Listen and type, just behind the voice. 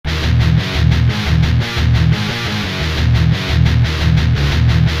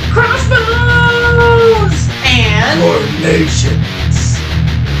Nations.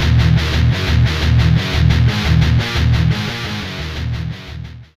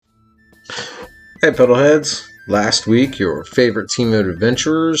 Hey Pedalheads, last week your favorite team of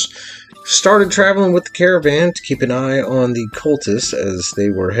adventurers started traveling with the caravan to keep an eye on the cultists as they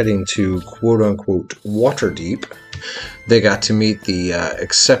were heading to quote-unquote Waterdeep. They got to meet the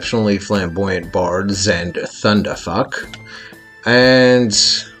exceptionally flamboyant bard Zend Thunderfuck, and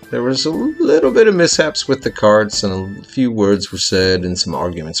there was a little bit of mishaps with the carts and a few words were said and some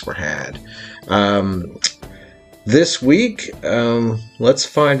arguments were had. This week, let's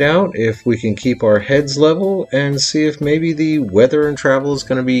find out if we can keep our heads level and see if maybe the weather and travel is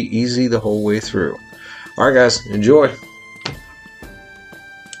going to be easy the whole way through. Alright guys, enjoy!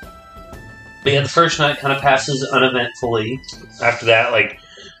 But yeah, the first night kind of passes uneventfully. After that,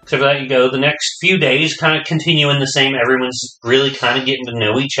 you go. The next few days kind of continue in the same. Everyone's really kind of getting to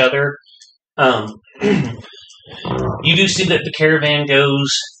know each other. You do see that the caravan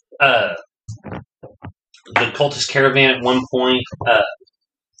goes... the cultist caravan at one point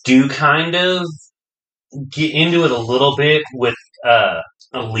do kind of get into it a little bit with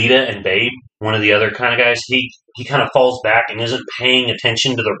Alita and Babe, one of the other kind of guys. He kind of falls back and isn't paying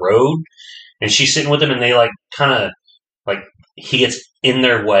attention to the road, and she's sitting with him, and they he gets in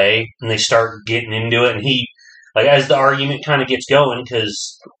their way, and they start getting into it, and he, as the argument kind of gets going,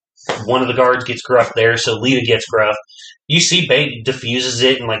 because one of the guards gets gruff there, so Lita gets gruff. You see Babe diffuses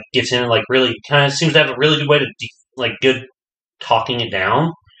it and gets in and really kind of seems to have a really good way to good talking it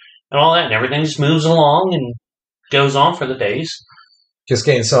down and all that, and everything just moves along and goes on for the days.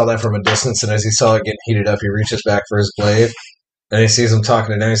 Kiskane saw that from a distance, and as he saw it getting heated up, he reaches back for his blade, and he sees him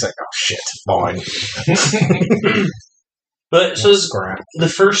talking it down. He's like, "Oh shit, fine." But so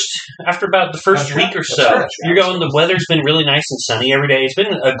after about the first week or so, you're going. The weather's been really nice and sunny every day. It's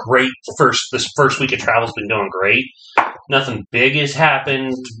been a great this first week of travel's been going great. Nothing big has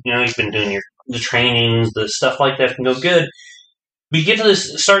happened. You've been doing the trainings, the stuff like that can go good. But you get to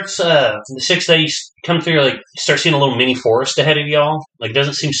this starts the 6th day. You come through, start seeing a little mini forest ahead of y'all.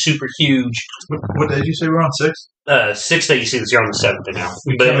 Doesn't seem super huge. What day did you say we're on? 6? 6th day, you see this. You're on the 7th day now.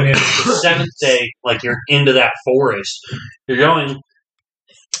 But the 7th day, you're into that forest. You're going.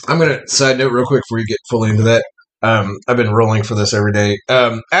 I'm gonna side note real quick before you get fully into that. I've been rolling for this every day.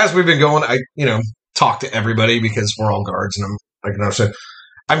 As we've been going, I talk to everybody because we're all guards, and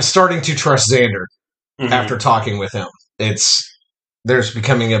I'm starting to trust Xander after talking with him. There's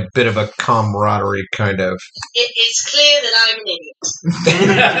becoming a bit of a camaraderie kind of. It's clear that I'm an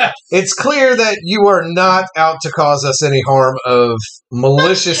idiot. It's clear that you are not out to cause us any harm of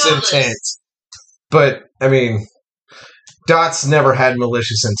malicious intent. But, Dot's never had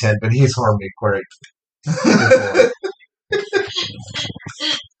malicious intent, but he's harmed me quite.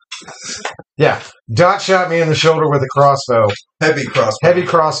 Yeah, Dot shot me in the shoulder with a crossbow. Heavy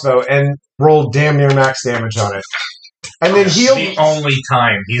crossbow, and rolled damn near max damage on it. And then healed. The only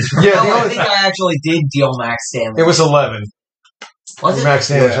time he's. Yeah, I think I actually did deal max damage. It was 11. Was it? Max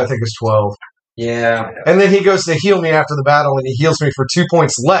damage, I think, was 12. Yeah. And then he goes to heal me after the battle, and he heals me for 2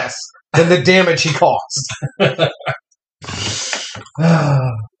 points less than the damage he caused.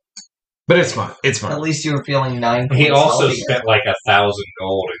 But it's fine. It's fine. At least you were feeling 9 points. He also healthier. spent 1,000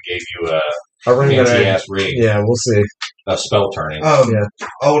 gold and gave you A ring that fancy-ass ring. Yeah, we'll see. A spell turning. Yeah.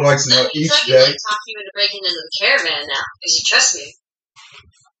 I would like to know It's like you talk you into breaking into the caravan now, because you trust me.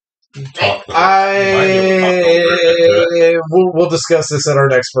 We'll discuss this at our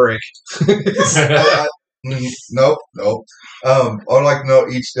next break. Nope. I would like to know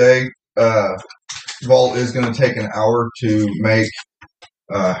each day. Vault is going to take an hour to make.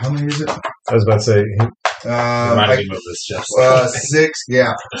 How many is it? I was about to say. Remind me of this, Jeff. 6.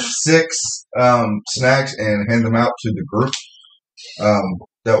 Yeah, 6 snacks and hand them out to the group.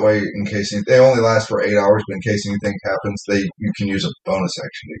 That way, in case they only last for 8 hours, but in case anything happens, you can use a bonus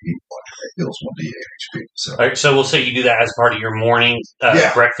action to eat one. It heals 1d8 HP. So. All right, so we'll say you do that as part of your morning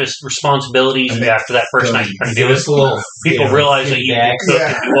breakfast responsibilities. And after that first night, you kind of do it. People realize that you can cook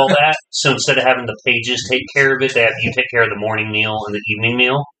and do all that. So instead of having the pages take care of it, they have you take care of the morning meal and the evening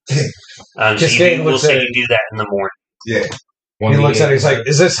meal. We'll say you do that in the morning. Yeah. He looks at it, he's like,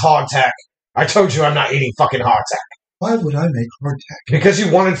 "Is this hardtack? I told you I'm not eating fucking hardtack." Why would I make hardtack? Because you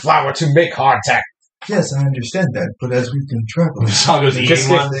wanted flour to make hardtack. Yes, I understand that, but as we've been traveling... Sean goes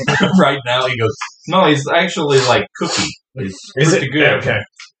eating one right now. He goes, no, he's actually like cookie. Is it good? Okay.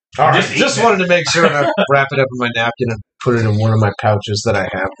 All right. Just wanted to make sure and I wrap it up in my napkin and put it in one of my pouches that I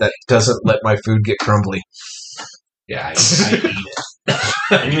have that doesn't let my food get crumbly. Yeah, I eat it.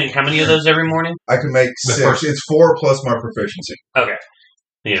 And you make how many of those every morning? I can make 6. It's 4 plus my proficiency. Okay.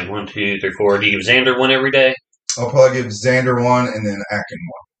 Yeah, 1, 2, 3, 4. Do you give Xander one every day? I'll probably give Xander one and then Akin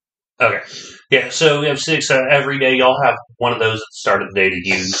one. Okay. Yeah, so we have 6 every day. Y'all have one of those at the start of the day to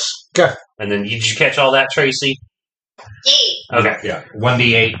use. Okay. And then, did you catch all that, Tracy? Hey, Okay. Yeah.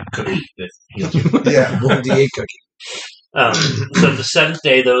 1d8 cookie. Yeah. 1d8 cookie. So the 7th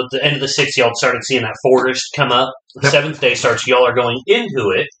day, though, at the end of the 6th, y'all started seeing that forest come up. The 7th day starts, y'all are going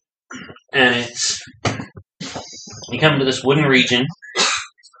into it, and it's... You come to this wooden region.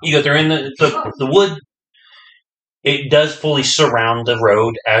 You go through in the wood. It does fully surround the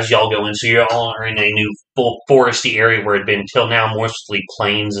road as y'all go in, so you all are in a new full foresty area where it had been till now mostly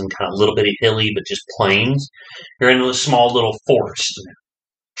plains and kind of a little bit hilly, but just plains. You're in a small little forest,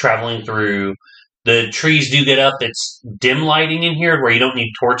 traveling through. The trees do get up. It's dim lighting in here where you don't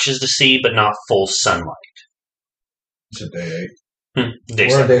need torches to see, but not full sunlight. It's a day 8. Day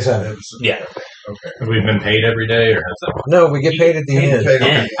We're on 7. day 7. Yeah. Okay. Have we been paid every day, or has that? No, we get paid at the end. Okay,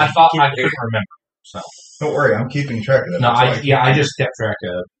 Yeah. I thought I couldn't remember. Don't worry, I'm keeping track of that. No, That's why I just kept track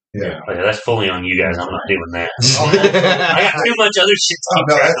of. Yeah. Okay, that's fully on you guys. I'm not doing that. yeah. I got too much other shit to Oh, keep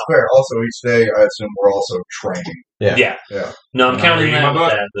no, track that's fair. Also, each day, I assume we're also training. of. Yeah. Yeah. No, I'm Not counting reading that my with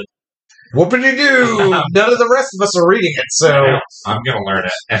book. that. But Whoopity-doo! None of the rest of us are reading it, so... I'm gonna learn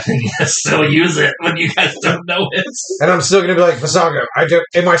it and then still use it when you guys don't know it. And I'm still gonna be like, Visago,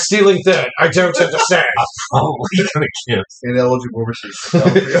 am I stealing third? I don't understand. Probably gonna give. Ineligible receipts. I'm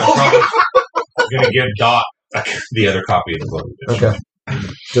gonna give Dot the other copy of the book. Okay.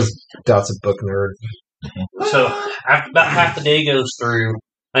 Just Dot's a book nerd. So after about half the day goes through,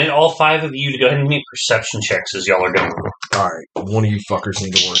 I need all 5 of you to go ahead and make perception checks as y'all are going. Alright, one of you fuckers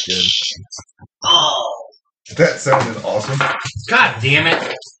need to work in. oh, That sounded awesome. God damn it!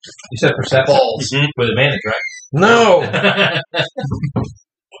 You said perception Balls. with advantage, No! right?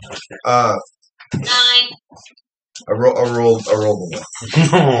 9. I rolled a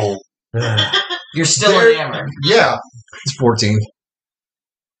 1. No. You're still There- enamored. Yeah. It's 14.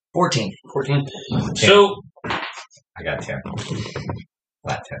 14. 14. So I got 10.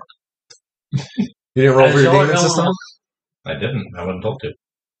 Flat 10. You didn't roll As for your y'all are demons this going time? I didn't. I wasn't told to.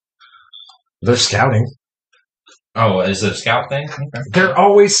 They're scouting. Oh, is it a scout thing? Okay. They're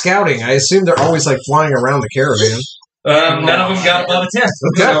always scouting. I assume they're always like flying around the caravan. None of them got above a 10.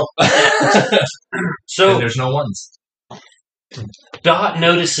 Okay. So and there's no ones. Dot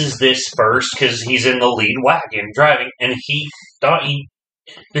notices this first because he's in the lead wagon driving, and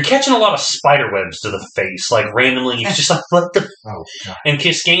you're catching a lot of spider webs to the face, like randomly. He's just like, what the? Oh, God. And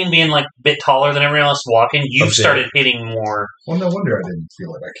Kiskane being like a bit taller than everyone else walking, you've Okay. started hitting more. Well, no wonder I didn't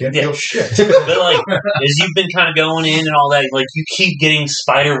feel it. I can't Yeah. feel shit. But like, as you've been kind of going in and all that, like you keep getting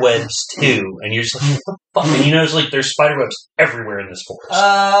spider webs too, and you're just like, what the fuck? And you notice like there's spider webs everywhere in this forest.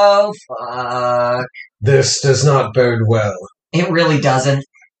 Oh, fuck. This does not bode well. It really doesn't.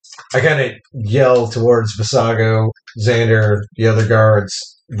 I kind of yell towards Visago, Xander, the other guards,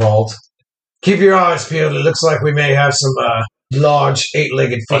 Vault. Keep your eyes peeled. It looks like we may have some large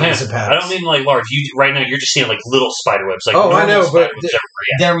 8-legged Okay. fiends about I don't mean like large. Right now, you're just seeing like little spider webs. Like Oh, I normal know, spider but webs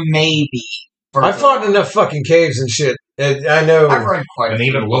There may be. I fought in enough fucking caves and shit. I know. I've read quite a And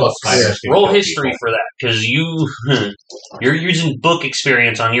few even little books. spiders. can Roll kill history people. for that because you're using book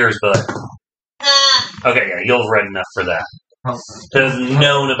experience on yours, but okay, yeah, you'll have read enough for that to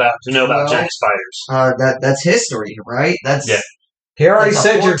know about Well, giant spiders. That's history, right? That's Yeah. He already That's a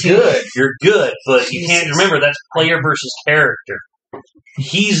said you're 14. good. You're good, but you can't Jesus. remember that's player versus character.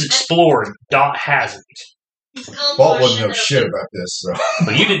 He's explored. Dot hasn't, Balt wouldn't know shit about this, so.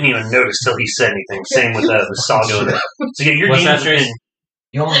 but you didn't even notice till he said anything. Same with the Sago. So yeah, your What's that, demons have been. Trace?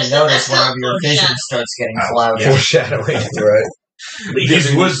 You only That's- notice that's whenever your not vision bullshit. starts getting Oh, cloudy. yeah. Foreshadowing. Right?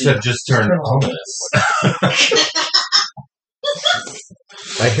 These woods have just turned ominous.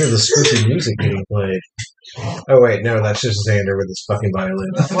 I hear the spooky music getting played. Oh wait, no, that's just Xander with his fucking violin.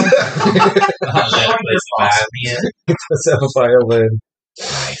 Let's have a violin.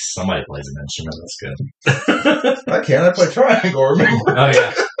 Nice. Somebody plays an instrument. That's good. I can't. I play triangle, remember? Oh,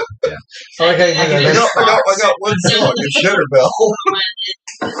 yeah. I like how you do that. I got one song, a Shitter Bell.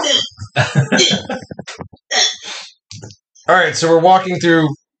 All right, so we're walking through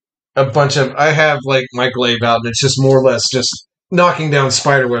a bunch of. I have like my glaive out, and it's just more or less just knocking down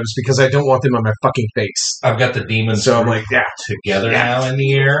spider webs because I don't want them on my fucking face. I've got the demons So I'm like, yeah, together Yeah. now in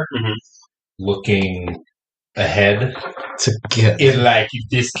the air, Mhm. looking ahead to get. in like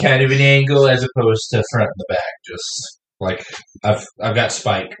this kind of an angle as opposed to front and the back. Just like I've got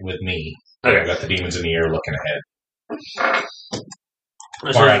Spike with me. Okay. I've got the demons in the air looking ahead,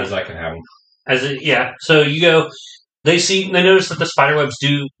 So- far out as I can have them. Yeah. So you go. They notice that the spider webs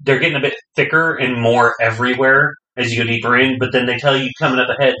they're getting a bit thicker and more everywhere as you go deeper in. But then they tell you coming up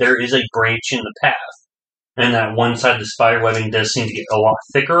ahead there is a branch in the path And that one side of the spider webbing does seem to get a lot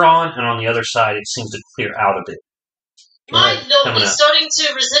thicker on, and on the other side it seems to clear out a bit. I know Coming it's up. starting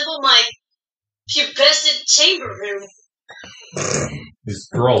to resemble my pubescent chamber room. It's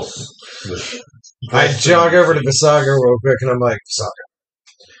gross. I jog over to Visaga real quick, and I'm like, Visaga.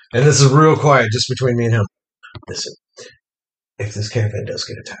 And this is real quiet, just between me and him. Listen, if this caravan does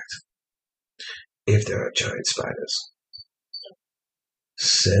get attacked, if there are giant spiders,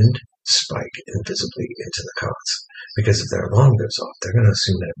 send Spike invisibly into the carts. Because if their alarm goes off, they're going to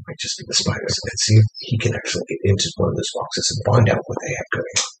assume that it might just be the spiders, and see if he can actually get into one of those boxes and find out what they have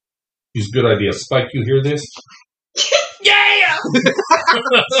going on. It's a good idea. Spike, you hear this? Yeah!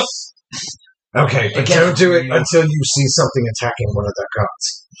 Okay, but It gets don't do it real. until you see something attacking one of their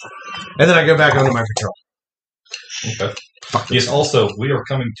carts. And then I go back onto my patrol. Okay. Yes, also, we are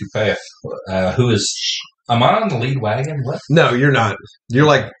coming to Path. Who is... Am I on the lead wagon? What? No, you're not. You're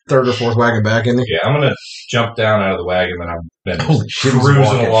like third or fourth wagon back in there. Yeah, I'm going to jump down out of the wagon that I've been Holy shit, he's cruising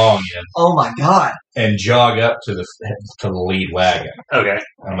walking. along in Oh my god. and jog up to the lead wagon. Okay.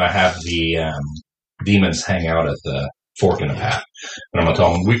 I'm going to have the demons hang out at the fork in the path. And I'm going to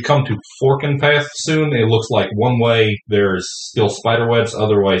tell them, we've come to fork in path soon. It looks like one way there's still spider webs,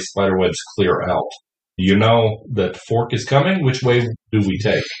 other way spider webs clear out. You know that fork is coming? Which way do we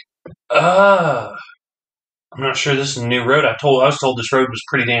take? I'm not sure this is a new road. I was told this road was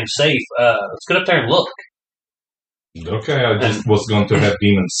pretty damn safe. Let's get up there and look. Okay, I just was going to have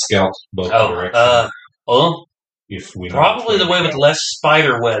demons scout both directions. Well, If we know probably which the way with less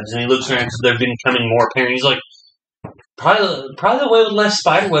spider webs. And he looks around because they're becoming more apparent. He's like, probably the way with less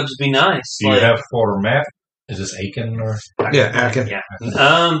spider webs would be nice. Do you Like, have for map? Is this Aiken or Yeah, Akin. yeah.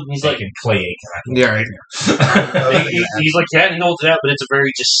 He's like, Aiken? Clay Aiken. Yeah, right. he's like, yeah, he holds it out, but it's a very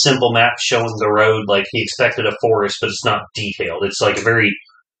just simple map showing the road. Like he expected a forest, but it's not detailed. It's like a very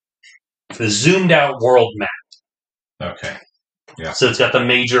zoomed out world map. Okay. So it's got the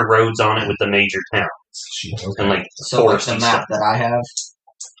major roads on it with the major towns Okay. and like So like foresty the stuff. map that I have.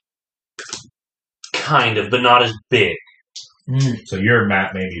 Kind of, but not as big. So your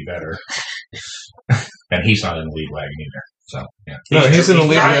map may be better. And he's not in the lead wagon either. So, yeah. No, he's in the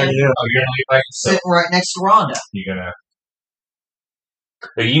lead Ryan. wagon, yeah. Oh, you're in the lead wagon? So Sitting right next to Rhonda. you're going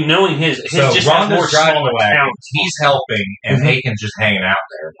to... You knowing his So just has more Rhonda's driving smaller the wagon. towns. He's helping, and Aiken's just hanging out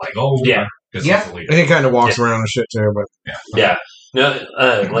there. Like, oh, Yeah. Because Yeah. he's the leader. And he kind of walks around and shit too, but Yeah. No,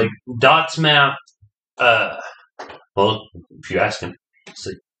 like Dot's map. Well, if you ask him,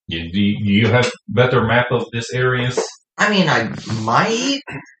 so, Do you have better map of this area? I mean, I might.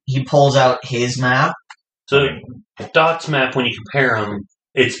 He pulls out his map. so Dot's map, when you compare them,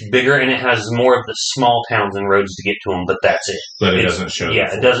 it's bigger and it has more of the small towns and roads to get to them, but that's it. But it It's- doesn't show. Yeah,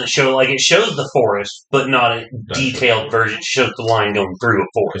 the it doesn't show like it shows the forest, but not a Doesn't. detailed version. It shows the line going through a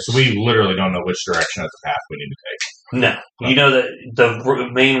forest. So we literally don't know which direction of the path we need to take. No, you know that the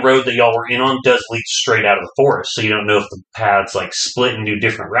main road that y'all were in on does lead straight out of the forest, so you don't know if the paths like split and do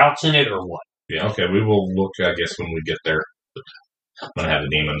different routes in it or what. Yeah, okay. We will look, I guess, when we get there. I'm going to have the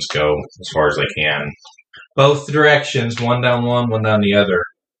demons go as far as they can. Both directions, one down the other,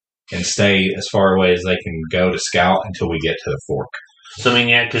 and stay as far away as they can go to scout until we get to the fork. So I mean,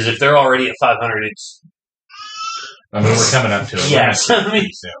 yeah, because if they're already at 500, it's I mean, we're coming up to it. Yes, We're gonna I mean- see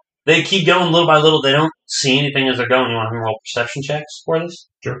soon. they keep going little by little. They don't see anything as they're going. You want them to roll perception checks for this?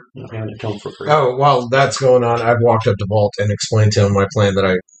 Sure. Okay, I'm going for free. oh, while that's going on, I've walked up to Vault and explained to him my plan that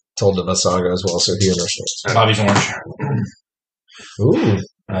I told to Visaga as well, so he understands. Bobby's orange. Ooh,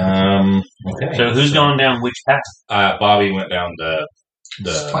 Okay. So who's going down which path? Bobby went down the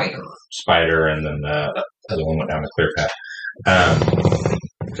Spider. spider, and then the other one went down the clear path.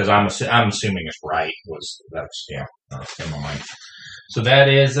 Because I'm assuming it's right. That's in my mind. So that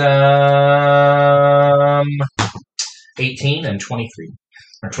is 18 and 23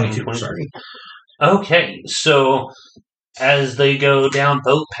 or 22. 23. Sorry. Okay, so as they go down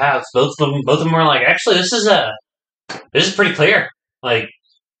both paths, both of them are like, actually, this is pretty clear. Like,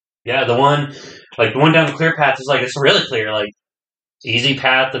 yeah, the one down the clear path is like, it's really clear, like easy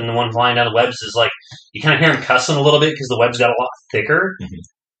path, and the one flying down the webs is like, you kind of hear him cussing a little bit because the webs got a lot thicker. Mhm.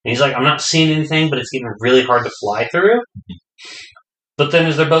 And he's like, I'm not seeing anything, but it's getting really hard to fly through. But then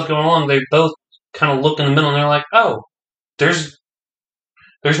as they're both going along, they both kind of look in the middle and they're like, oh, there's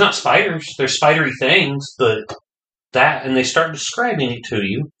not spiders. There's spidery things, but that, and they start describing it to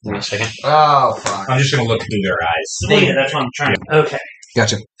you. Give me a second. Oh, fuck. I'm just going to look through their eyes. Yeah, that's what I'm trying. Okay.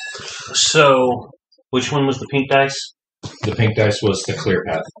 gotcha. So, which one was the pink dice? The pink dice was the clear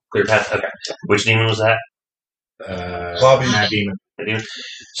path. Clear path. Okay. Which demon was that? Bobby. Matt Demon. That demon?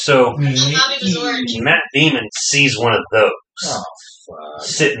 So, Bobby was orange. Matt Demon sees one of those Oh,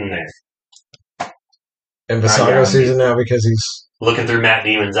 sitting there. And Yeah, Visago sees it now because he's... looking through Matt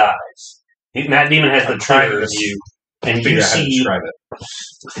Demon's eyes. Matt Demon has the trigger of you, and you Figure out how to see describe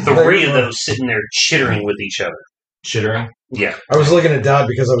it. 3 of those sitting there chittering with each other. Chittering. Yeah. I was looking at Dodd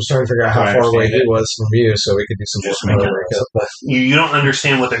because I was trying to figure out how I far away he understand it. was from you so we could do some Just more make smelling. But You don't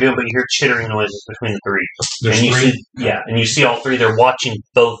understand what they're doing, but you hear chittering noises between the 3. There's and you 3. see, and you see all 3. They're watching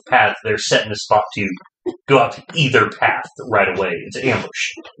both paths. They're setting a spot to go out to either path right away. It's an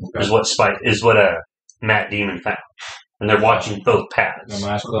ambush. Is what Matt Demon found, and they're watching both paths.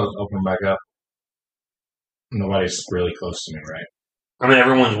 My eyes closed, open back up. Nobody's really close to me, right? I mean,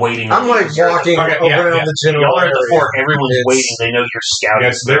 everyone's waiting. I'm like walking Okay, over yeah, on yeah. the general Y'all are at the area. fort. Everyone's It's- waiting. They know you're scouting.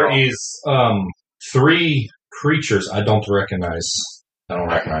 Yes, there is 3 creatures I don't recognize. I don't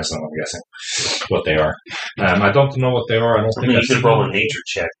recognize them, I'm guessing, what they are. I don't know what they are. I don't I think mean, I've you could seen roll a them. nature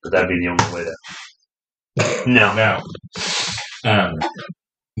check, but that'd be the only way to. No. No.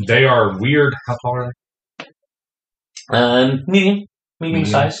 They are weird. How tall are Medium they?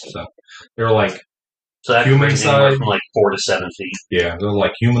 size. So they're like, So that Human ranges anywhere size? from like 4 to 7 feet. yeah, they're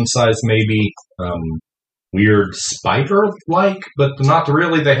like human size maybe. Weird spider-like, but not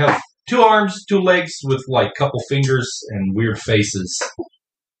really. They have 2 arms, 2 legs with like couple fingers and weird faces.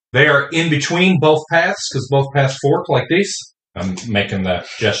 They are in between both paths because both paths fork like this. I'm making the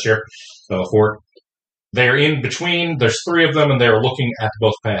gesture of a fork. They are in between. There's 3 of them, and they are looking at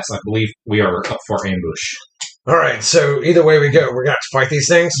both paths. I believe we are up for ambush. All right, so either way we go, we're going to fight these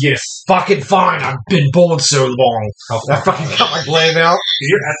things? Yes. Fucking fine, I've been bored so long. How I fucking got my blade out.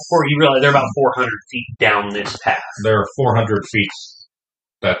 You're at the fort. You realize they're about 400 feet down this path. They're 400 feet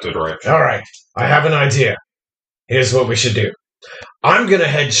that direction. All right, I have an idea. Here's what we should do. I'm going to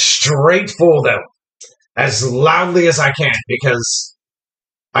head straight for them as loudly as I can because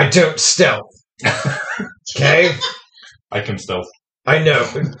I don't stealth. Okay? I can stealth. I know.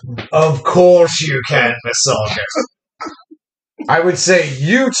 Of course you can, Visago. I would say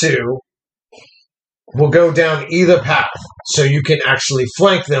you 2 will go down either path so you can actually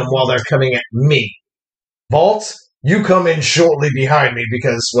flank them while they're coming at me. Vault, you come in shortly behind me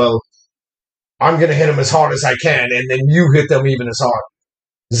because, well, I'm going to hit them as hard as I can, and then you hit them even as hard.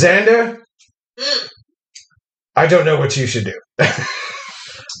 Xander, I don't know what you should do.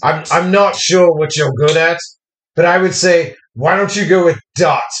 I'm not sure what you're good at, but I would say, why don't you go with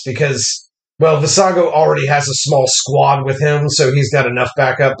Dots? Because, well, Visago already has a small squad with him, so he's got enough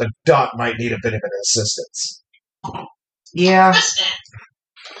backup, but Dot might need a bit of an assistance. Yeah.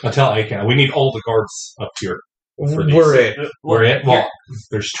 I tell Aiken, we need all the guards up here. For these. We're it. We're it. Well,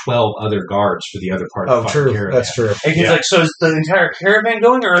 there's 12 other guards for the other part of Oh, the fucking true. caravan. That's true. And he's Yeah. like, so is the entire caravan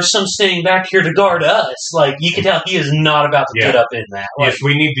going, or is some staying back here to guard us? Like, you can tell he is not about to get up in that. Like, Yes,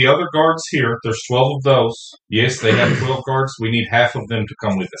 we need the other guards here. There's 12 of those. Yes, they have 12 guards. We need half of them to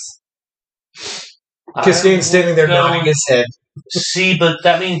come with us. Kiskine's standing there No. nodding his head. See, but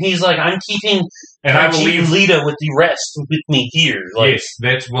that means he's like, I'm keeping And I will leave. Lita with the rest with me here. Like, Yes,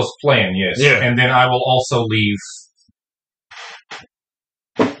 that was plan, yes. Yeah. And then I will also leave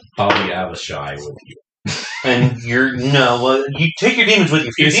Bobby Avishai with you. and you take your demons with you.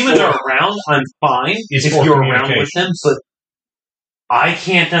 If your It's demons for- are around, I'm fine. It's if for you're around with them, communications. but I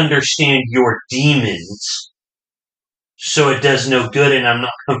can't understand your demons, so it does no good, and I'm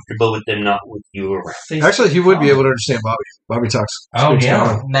not comfortable with them not with you around. Actually, he would be able to understand Bobby. Bobby talks. Oh, speaks yeah.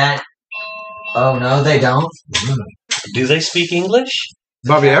 common. Matt. Oh, no, they don't. Do they speak English?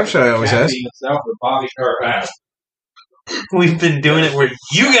 Bobby Abshai always has. We've been doing it where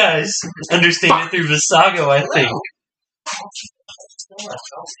you guys understand it through Visago, I think.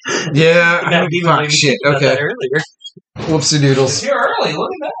 Yeah, That demon fuck, maybe shit. talked about Okay. that earlier. Whoopsie doodles. You're early, look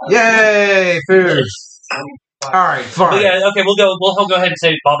at that. Yay, food. All right, But fine. yeah, okay, we'll go ahead and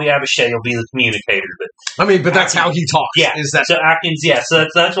say Bobby Abishai will be the communicator, but I mean, but that's how he talks. yeah, Is that so Atkins, yeah, so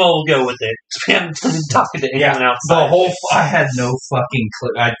that's why we'll go with it. We haven't been talking to anyone outside. The whole. I had no fucking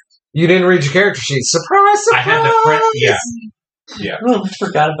clue. you didn't read your character sheet? Surprise! I Surprise! had the print. Yeah. Oh, we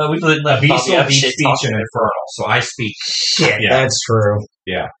forgot about we didn't let Bobby Abyssal beats Abishai speech talk. and infernal, so I speak. Shit, Yeah. that's true.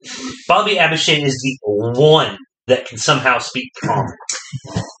 Bobby Abishai is the one that can somehow speak common.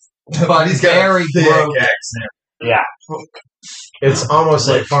 But He's got a very big broke. accent. Yeah, It's almost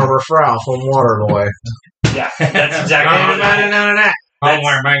like Farmer Frau from Waterboy. yeah, that's exactly how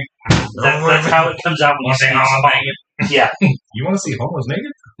that's how it comes out when you speak common. Yeah. You want to see homos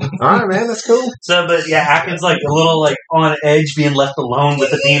naked? All right, man, that's cool. So, but yeah, Atkins like a little like on edge, being left alone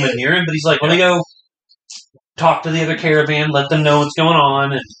with the demon near him. But he's like, let me go talk to the other caravan, let them know what's going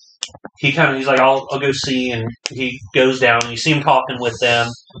on. And he's like, I'll go see. And he goes down. And you see him talking with them,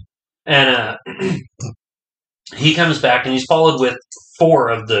 and he comes back and he's followed with 4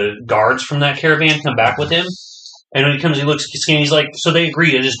 of the guards from that caravan come back with him. And when he comes, he looks at Kiskane. He's like, so they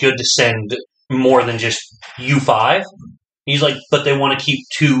agree it is good to send more than just you 5. He's like, but they want to keep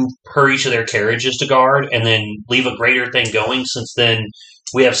 2 per each of their carriages to guard, and then leave a greater thing going. Since then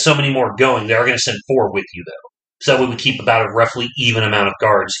we have so many more going, they are going to send 4 with you though. So we would keep about a roughly even amount of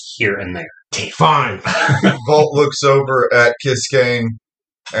guards here and there. Fine. Volt looks over at Kiskane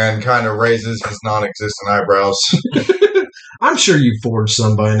and kind of raises his non-existent eyebrows. I'm sure you've forged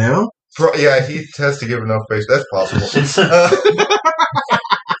some by now. Yeah, he has to give enough face. That's possible.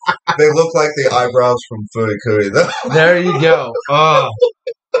 They look like the eyebrows from Furikuri, though. There you go. Oh,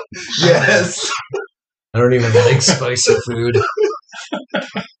 Yes. I don't even like spicy food.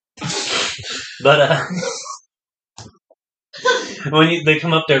 But when they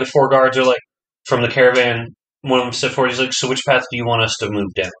come up there, the 4 guards are like, from the caravan, one of them stepped forward, he's like, so which path do you want us to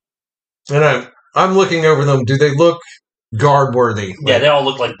move down? And I'm looking over them. Do they look guard worthy? Yeah, they all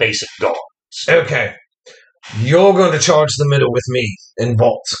look like basic guards. Okay. You're going to charge the middle with me and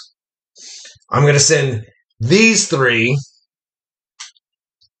Vault. I'm going to send these 3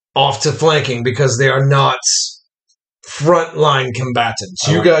 off to flanking because they are not frontline combatants.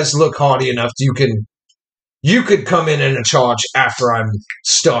 You guys look hardy enough. You could come in a charge after I'm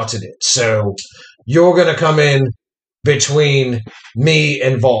started it. So you're going to come in between me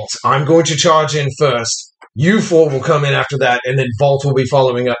and Vault. I'm going to charge in first. You 4 will come in after that, and then Vault will be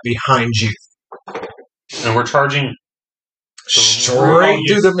following up behind you. And we're charging Straight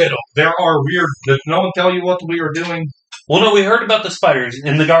through the middle. There are weird. Did no one tell you what we were doing? Well, no, we heard about the spiders,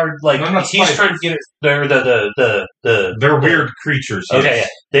 and the guard, like, No, not he's spiders. trying to get it. They're weird creatures. Yes. Okay,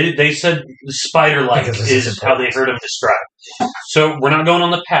 yeah. They said spider-like Because this is is how they heard him described. So we're not going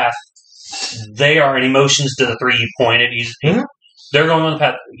on the path. They are, and he motions to the 3 you pointed. Mhm. They're going on the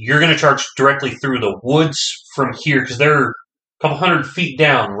path. You're going to charge directly through the woods from here, because they're a couple hundred feet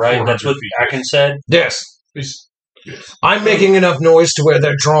down, right? 400 That's what feet. Akin said. Yes. Yes. I'm making enough noise to where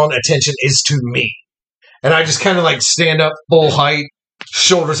their drawn attention is to me. And I just kind of like stand up full height,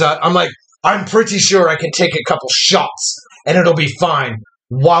 shoulders out. I'm like, I'm pretty sure I can take a couple shots and it'll be fine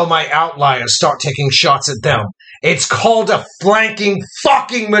while my outliers start taking shots at them. It's called a flanking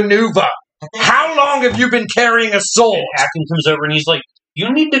fucking maneuver. How long have you been carrying a sword? And Akin comes over and he's like, you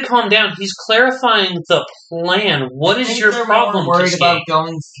need to calm down. He's clarifying the plan. What I is think your they're problem, more worried Kiskane? about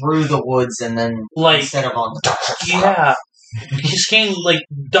going through the woods and then Like, instead of on the yeah. Kiskane, like,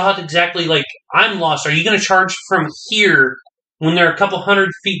 Dot exactly, like, I'm lost. Are you going to charge from here when they're a couple hundred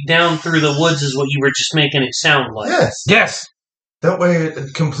feet down through the woods is what you were just making it sound like? Yes. Yes. That way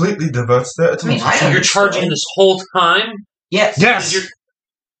it completely diverts their I mean, attention. I So you're understand. charging this whole time? Yes. Yes. You're-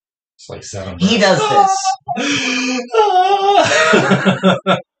 It's like 7. He does this.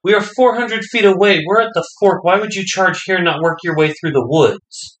 We are 400 feet away. We're at the fork. Why would you charge here and not work your way through the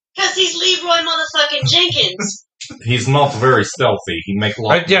woods? Because he's Leroy motherfucking Jenkins. He's not very stealthy. He make a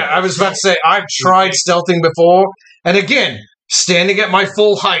lot. Yeah, I was about to say, I've tried stealthing before. And again, standing at my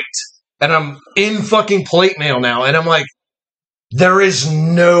full height. And I'm in fucking plate mail now. And I'm like, there is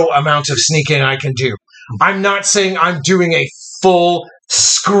no amount of sneaking I can do. I'm not saying I'm doing a full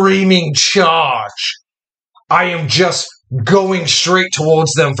screaming charge. I am just going straight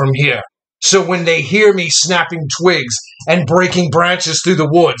towards them from here. So when they hear me snapping twigs and breaking branches through the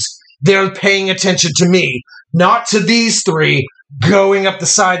woods, they're paying attention to me, not to these 3 going up the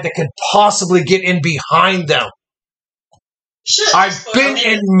side that could possibly get in behind them. Shut I've been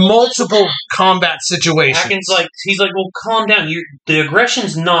in multiple combat situations. Akin's like, he's like, well, calm down. The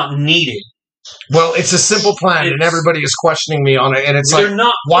aggression's not needed. Well, it's a simple plan, and everybody is questioning me on it, and it's They're like,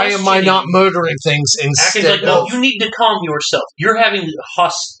 not why am I questioning not you. murdering things Akin's instead like, no, of... you need to calm yourself. You're having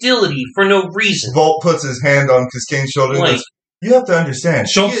hostility for no reason. Volt puts his hand on Kiskane's shoulder and Like, goes, you have to understand.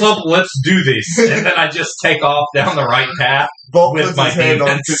 Show he is- up, let's do this. And then I just take off down the right path. Volt with puts my his hand on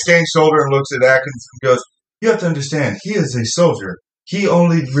demons. Kiskane's shoulder and looks at Atkins and goes, you have to understand, he is a soldier. He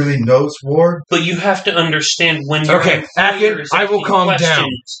only really knows war. but you have to understand when you're Okay, Akin, I will calm down.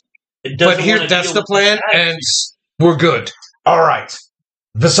 But here, that's the plan, and we're good. All right.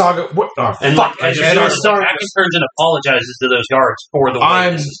 Visaga... What? Oh, And fuck. like, as you're And I'm starting, Akin turns and apologizes to those guards for the way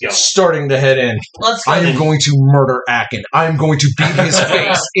I'm this is going. starting to head in. Let's go. I am going to murder Akin. I'm going to beat his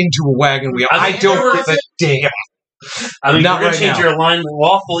face into a wagon wheel. I I mean, don't you're give a damn. I mean, Not you're going right to change now. your alignment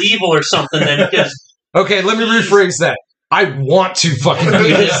lawful evil or something then, because Okay, let me rephrase that. I want to fucking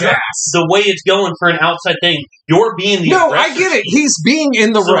beat his ass. the way it's going for an outside thing, you're being the No, aggressor. I get it. He's being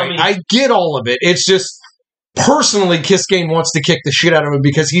in the So, right. I mean- I get all of it. It's just, personally, Kiskane wants to kick the shit out of him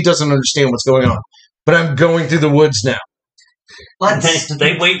because he doesn't understand what's going on. But I'm going through the woods now. Let's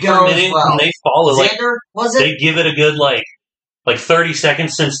They wait for go a as minute well. and they follow. Like, Xander, was it? they give it a good, like, like 30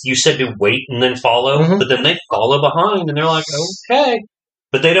 seconds since you said to wait and then follow, Mhm. but then they follow behind and they're like, okay.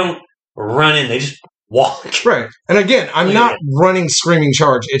 But they don't run in, they just walk. Right. And again, I'm Look not at running screaming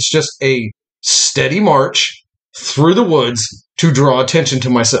charge. It's just a steady march through the woods to draw attention to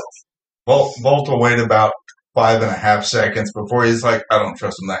myself. Bolt will wait about 5.5 seconds before he's like, I don't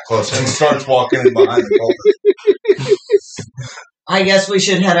trust him that close, and starts walking in behind the cultist. I guess we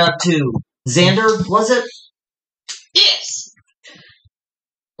should head up to Xander, was it? Yes.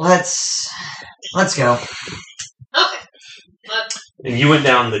 Let's go. Okay. And you went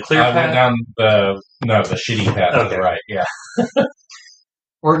down the clear I went path? down the shitty path to the right. Yeah.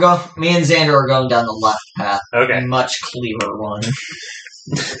 Me and Xander are going down the left path. Okay. A much clearer one.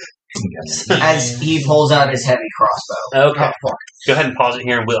 As he pulls out his heavy crossbow. Okay. Go ahead and pause it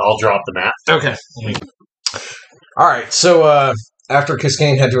here and I'll draw up the map. Okay. All right. So after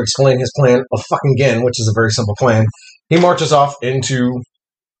Kiskane had to explain his plan again, which is a very simple plan, he marches off and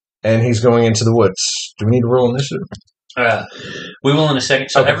he's going into the woods. Do we need to roll initiative? We will in a second.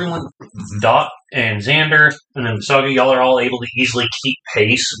 So Okay. everyone, Dot and Xander, and then Saga, y'all are all able to easily keep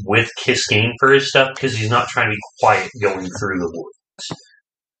pace with Kiskane for his stuff because he's not trying to be quiet going through the woods.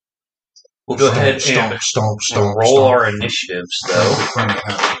 We'll go ahead and stomp, roll our initiatives, though.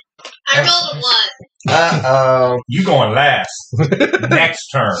 I rolled a 1. Uh-oh. You going last. Next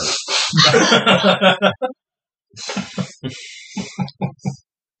turn.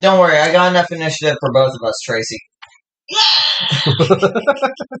 Don't worry, I got enough initiative for both of us, Tracy.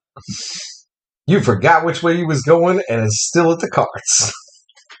 You forgot which way he was going, and it's still at the cards.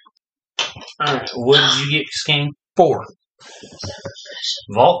 All right, what did you get, Kiskane? 4.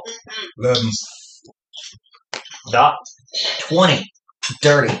 Vault, 11. Dot, 20.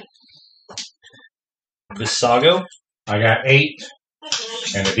 Dirty. Visago. I got 8,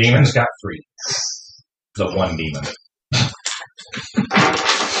 and the demon's got 3. The one demon.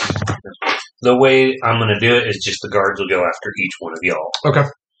 The way I'm going to do it is just the guards will go after each one of y'all. Okay.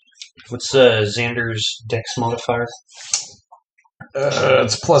 What's Xander's dex modifier?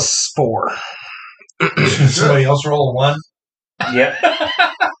 It's +4. Somebody else roll a 1? Yep.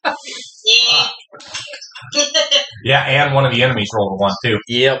 Yeah. Yeah, and one of the enemies rolled a 1 too.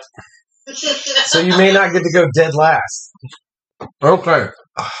 Yep. So you may not get to go dead last. Okay.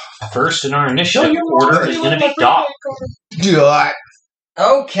 First in our initiative order is going to be Dot. Dot.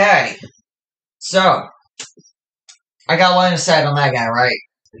 Okay. So, I got line of sight on that guy, right?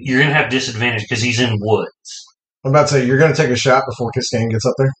 You're going to have disadvantage because he's in woods. I'm about to say, you're going to take a shot before Kiskane gets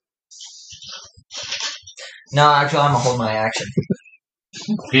up there? No, actually, I'm going to hold my action.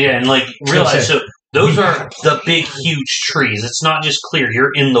 Yeah, and like realize so those are the big, huge trees. It's not just clear.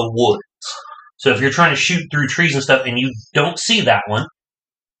 You're in the woods. So if you're trying to shoot through trees and stuff, and you don't see that one,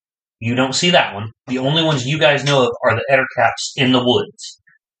 the only ones you guys know of are the Ettercaps in the woods.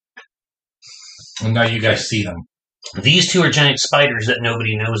 And now you guys see them. These two are giant spiders that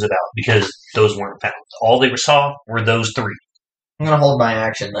nobody knows about because those weren't found. All they saw were those 3. I'm going to hold my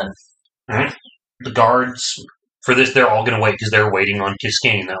action then. All right. The guards for this, they're all going to wait because they're waiting on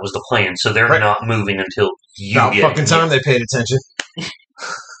Kiskane. That was the plan. So they're Right. not moving until you About get fucking time they paid attention.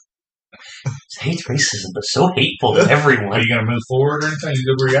 I hate racism, but so hateful to Are everyone. you going to move forward or anything? You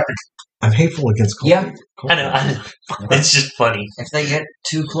good where you at? I'm hateful against Yeah. I know. It's just funny. If they get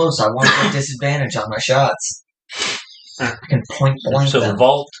too close, I won't get disadvantage on my shots. I can point blank So them.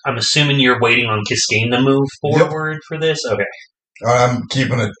 Vault, I'm assuming you're waiting on Kiskane to move forward for this. Okay. I'm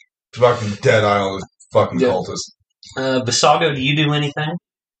keeping a fucking dead eye on this fucking Yeah. cultist. Visago, do you do anything?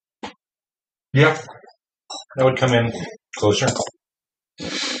 Yeah. That would come in closer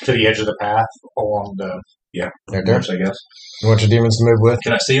to the edge of the path along the Right there. I guess. You want your demons to move with?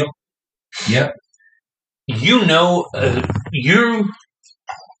 Can I see them? Yeah. You know, you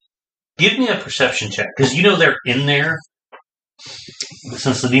give me a perception check because you know they're in there.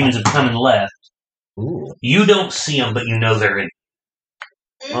 Since the demons have come and left, Ooh. you don't see them, but you know they're in.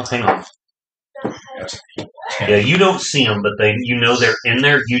 Oh, hang on. Yeah, you don't see them, but you know they're in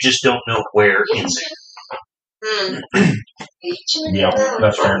there. You just don't know where in there. Yeah,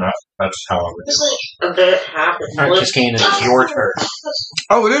 that's fair enough. That's how I would. It's like a bit half. All right, Kiskane, it's your turn.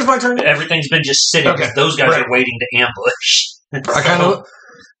 Oh, it is my turn? Everything's been just sitting because Okay, those guys right. are waiting to ambush. I kind of,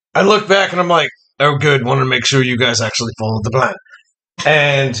 I look back and I'm like, oh, good. Wanted to make sure you guys actually followed the plan.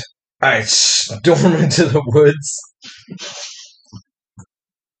 And I storm into the woods.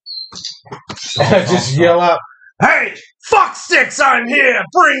 And I just yell out, "Hey, fuck sticks! I'm here!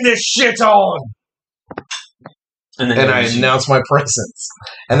 Bring this shit on!" And then And I notice you- announce my presence.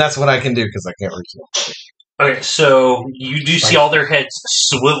 And that's what I can do because I can't reach them. Okay, so you do see all their heads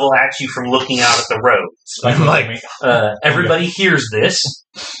swivel at you from looking out at the road. Spike looks at me. Everybody hears this.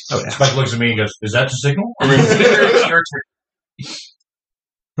 Spike looks at me and goes, "Is that the signal?" And then Xander, it's your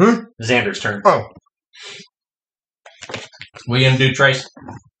turn. Hmm? Xander's turn. Oh, What are you gonna do, Trace?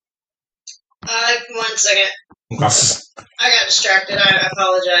 1 second. Okay. I got distracted. I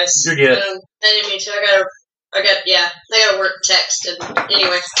apologize. You're good. I didn't mean to. I gotta work text. And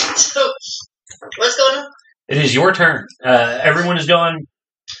anyway, so what's going on? It is your turn. Everyone is gone.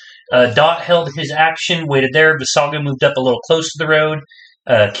 Dot held his action, waited there. Visaga moved up a little close to the road.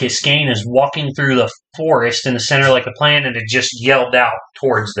 Kiskane is walking through the forest in the center like a plan, and it just yelled out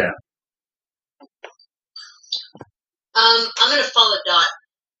towards them. I'm gonna follow Dot.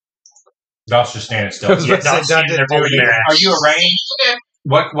 Dot's just standing still. I was Yeah, about to say, Dot's Dot standing there didn't do holding their Are you a ranged? Okay.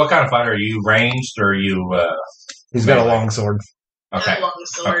 What kind of fighter are you? Ranged or are you? He's got a melee? long sword. Okay. Long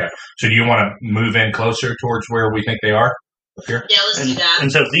sword. Okay. So do you want to move in closer towards where we think they are? Up here. Yeah, let's do that.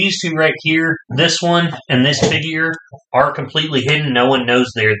 And so these two right here, this one and this figure, are completely hidden. No one knows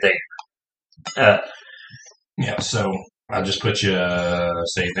they're there. Yeah. So I'll just put you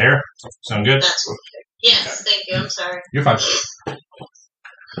say there. Sound good? That's yes. Thank you. I'm sorry. You're fine.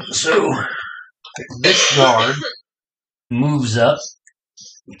 So this guard moves up.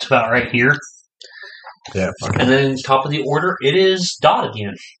 It's about right here. Yeah. And then top of the order, it is Dot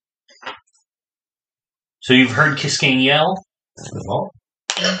again. So you've heard Kiskane yell. Well,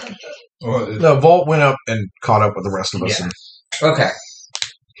 No, Vault went up and caught up with the rest of us. Yeah. And Okay.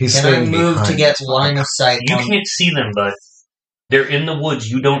 he's Can I staying move to behind. get line of sight? You on- can't see them, but they're in the woods.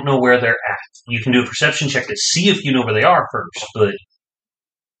 You don't know where they're at. You can do a perception check to see if you know where they are first. But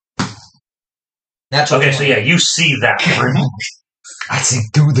That's okay, so yeah, you see that one. I see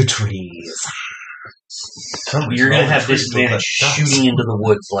through the trees. You're gonna have disadvantage shooting into the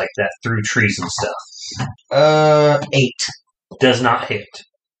woods like that through trees and stuff. 8. Does not hit.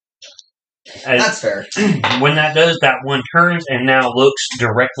 As- That's fair. when that does, that one turns and now looks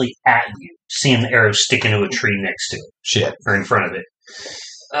directly at you, seeing the arrow stick into a tree next to it. Shit. Or in front of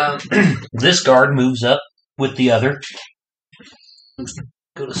it. This guard moves up with the other.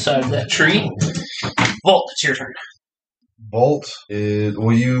 Go to the side of that tree. Volt, it's your turn. Bolt is.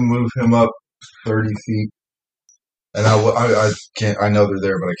 Will you move him up 30 feet? And I can't. I know they're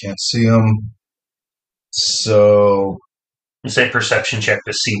there, but I can't see them. So And say perception check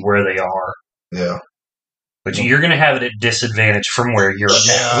to see where they are. yeah. But you're going to have it at disadvantage from where you're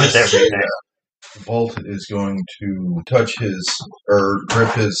at with everything. Bolt is going to touch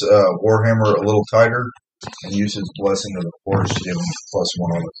grip his warhammer a little tighter and use his blessing of the force to give him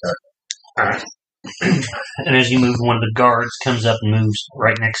 +1 on attack. All right. And as you move, one of the guards comes up and moves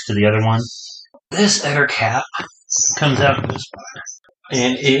right next to the other one. This other cap comes out of this spot,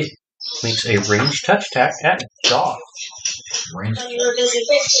 and it makes a ranged touch attack at Dog. Range.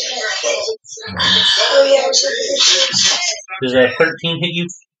 Does a 13 hit you?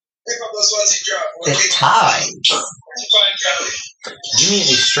 It's tied. Give me a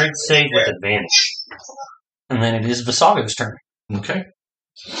strength save with advantage. And then it is Visaga's turn. Okay.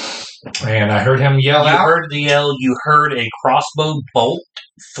 And I heard him yell You out. heard the yell, you heard a crossbow bolt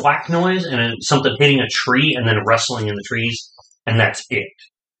thwack noise, and something hitting a tree, and then rustling in the trees, and that's it.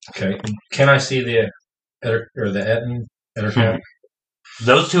 Okay. Can I see the Ettercap?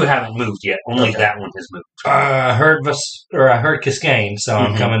 Those two haven't moved yet. Only Okay. that one has moved. I heard Kiskane, so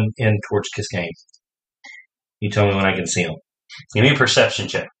I'm Mhm. coming in towards Kiskane. You tell me when I can see him. Give me a perception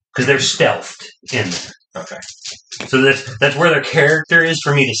check, because they're stealthed in there. Okay. So that's where their character is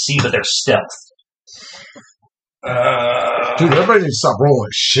for me to see, but they're stealth. Dude, everybody needs to stop rolling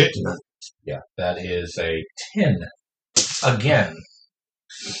shit. Yeah, that is a 10. Again.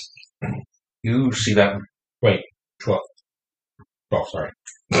 You see that one? 12. 12, sorry.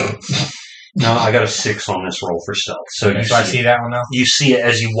 No, I got a 6 on this roll for stealth. So Okay, you so I see see it. that one now? You see it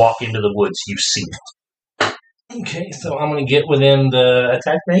as you walk into the woods. You see it. Okay, so I'm going to get within the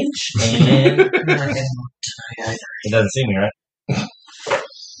attack range. And it doesn't see me, right?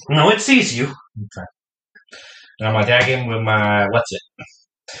 No, it sees you. And I'm attacking with my what's it?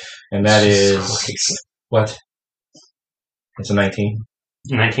 And that is what? It's a 19.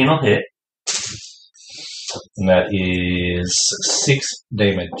 19 will hit. And that is 6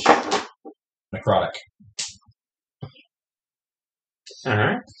 damage. Necrotic. All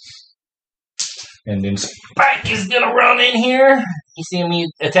right. And then Spike is gonna run in here. You see me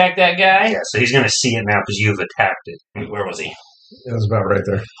attack that guy? Yeah, so he's going to see it now because you've attacked it. Where was he? It was about right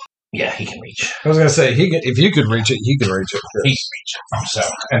there. Yeah, he can reach. I was gonna say if you could reach it, he could reach it. He can reach. So,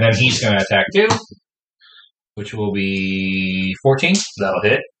 and then he's gonna attack too, which will be 14. That'll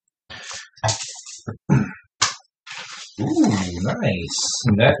hit. Ooh, nice.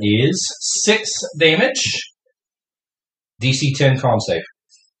 And that is 6 damage. DC 10 con save.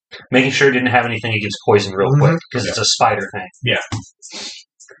 Making sure it didn't have anything against poison real quick, because it's a spider thing. Yeah.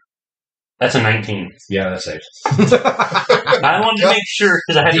 That's a 19. Yeah, that saves. I wanted to make sure,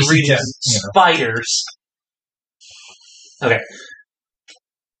 because I had to DC read 10, spiders. Okay.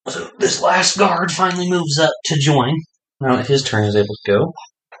 So this last guard finally moves up to join. Now that his turn is able to go.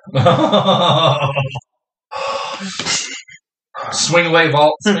 Swing away,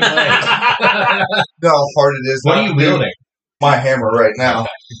 Vault. Swing away. No, how hard it is. What not are you to do wielding? My hammer right now.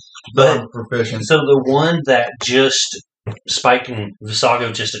 But Proficient. so the one that just Spike and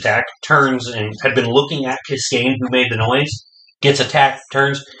Visago just attacked turns and had been looking at Kiskane, who made the noise, gets attacked,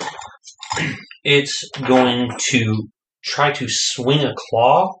 turns. It's going to try to swing a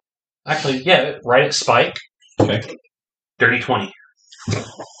claw. Actually, yeah, right at Spike. Okay. Dirty 20.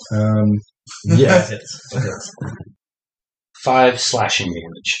 Yeah. 5 slashing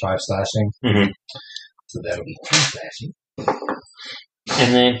damage. 5 slashing. Mhm. So that'll be 2 slashing.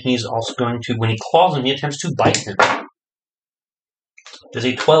 And then he's also going to, when he claws him, he attempts to bite him. Does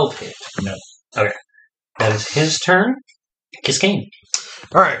a 12 hit? No. Okay. That is his turn. Kiskane.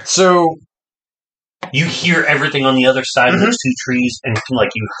 All right, so You hear everything on the other side of those two trees, and like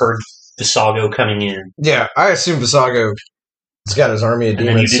you heard Visago coming in. yeah, I assume Visago has got his army of And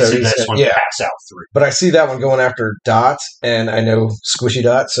then you demons, did so see he's this one yeah. pass out through. But I see that one going after Dot, and I know Squishy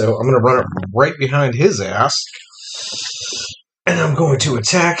Dot, so I'm going to run up right behind his ass, and I'm going to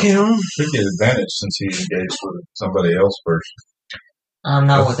attack him. Should get advantage since he engaged with somebody else first. I'm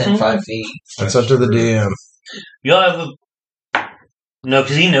not within 5 feet. It's up to the DM. You'll have a... No,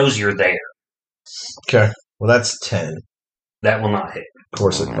 because he knows you're there. Okay, well that's 10. That will not hit. Of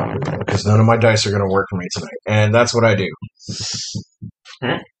course it probably will, because none of my dice are going to work for me tonight, and that's what I do.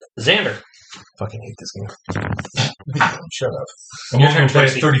 Xander. Fucking hate this game. Shut up. I'm Your only turn, going to play it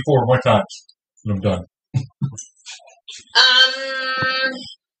Tracy. 34 more times. And I'm done.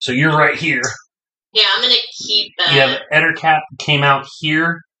 So you're right here. Yeah, I'm gonna keep. You have Ettercap came out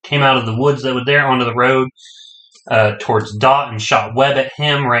here, came out of the woods that were there onto the road towards Dot and shot web at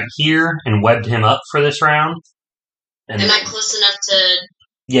him right here and webbed him up for this round. And Am I close enough to?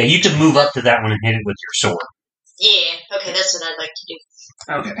 yeah, you could move up to that one and hit it with your sword. Yeah. Okay, that's what I'd like to do.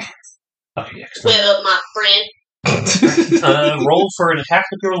 Okay. Okay, excellent. Web up my friend. Roll for an attack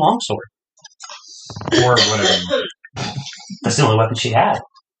with your longsword. Or whatever. That's the only weapon she had.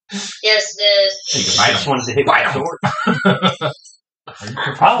 Yes, it You is. can I bite just him. wanted to hit with your sword.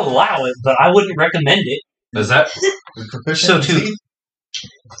 I'll allow it, but I wouldn't recommend it. Is that? So to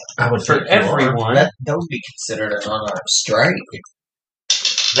I would for think you are. everyone, That would be considered an unarmed strike.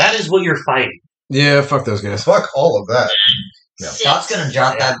 that is what you're fighting. Yeah, fuck those guys. Fuck all of that. Six. Dot's gonna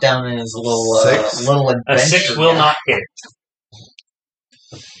jot that down in his little Six. little A adventure. 6 will not hit.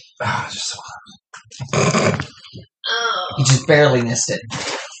 Just Oh. He just barely missed it.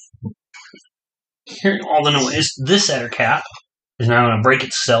 Hearing all the noise, this Ettercap is now going to break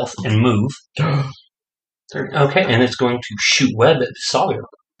itself and move. Okay, and it's going to shoot web at Sawyer.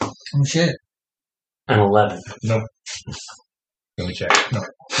 Oh shit! An 11. Let me check. No.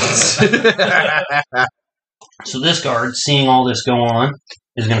 So this guard, seeing all this go on,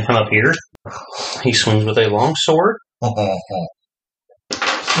 is going to come up here. He swings with a long sword. Don't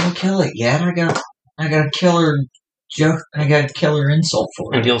kill it yet. I got a killer joke. I got a killer insult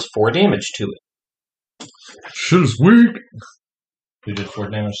for And it. deals 4 damage to it. Shit is weak. Who did 4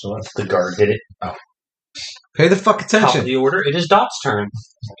 damage to us? The guard did it. Pay the fuck Top of attention. the order, it is Dot's turn.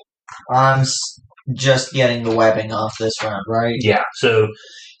 I'm just getting the webbing off this round, right? Yeah, so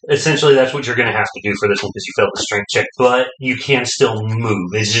essentially that's what you're going to have to do for this one because you failed the strength check, but you can still move.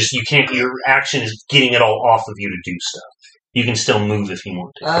 It's just you can't, your action is getting it all off of you to do stuff. You can still move if you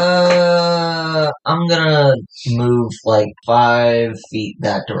want to. I'm gonna move like 5 feet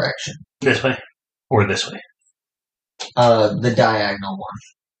that direction. This way? Or this way? The diagonal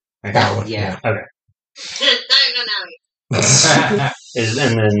one. That one, yeah. No. And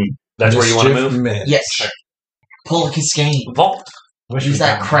then that's where you want to move? Mischief Yes. Pull a Kiskane. Vault. Use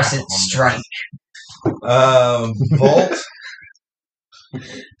that crescent strike. Volt.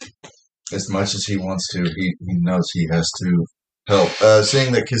 As much as he wants to, he knows he has to help.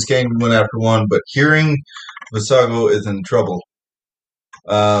 Seeing that Kiskane went after one, but hearing Visago is in trouble,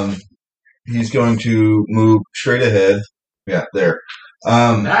 he's going to move straight ahead. Yeah, there.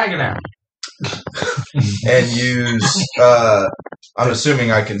 Diagonal. And use. I'm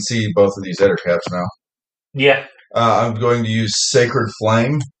assuming I can see both of these Ettercaps now. Yeah. I'm going to use Sacred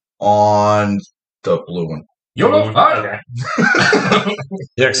Flame on the blue one. YOLO. Okay.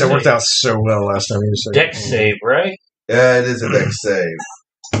 Yeah, because that worked out so well last time you said. Dex save, right? Yeah, it is a dex save.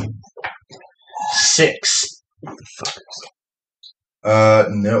 6.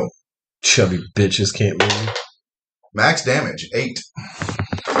 No. Chubby bitches can't move. Max damage, 8.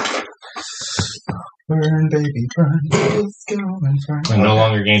 Burn, baby, burn. Let's go and burn. And no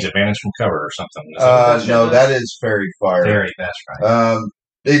longer gains advantage from cover or something. Is that No, that is fairy fire. Fairy, that's right.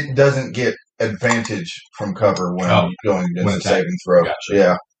 It doesn't get advantage from cover when going when against a attack. saving throw. Gotcha.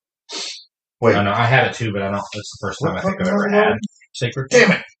 Yeah. Wait. I know I had it too, but I don't. It's the first time I think I've ever had sacred.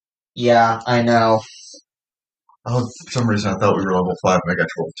 Damn it! Yeah, I know. Oh, for some reason I thought we were level 5 and I got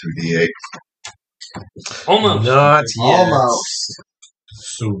to roll 2d8. Almost. Not yet. Almost.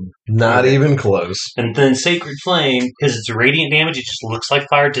 Soon. Not even close. And then Sacred Flame, because it's radiant damage, it just looks like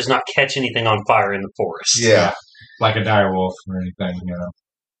fire, does not catch anything on fire in the forest. Yeah. Like a dire wolf or anything, you know.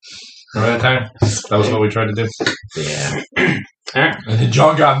 Remember that time? That was what we tried to do. Yeah. Alright. And then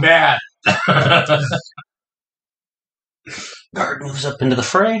John got mad. Guard moves up into the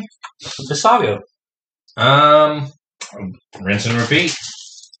fray. Visago. Rinse and repeat.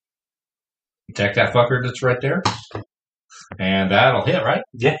 Attack that fucker that's right there. And that'll hit, right?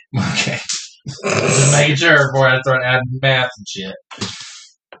 Yeah. Okay. Just making sure before I start adding math and shit.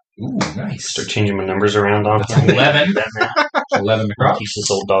 Ooh, nice. Start changing my numbers around on That's 11. Batman. 11 across. Teach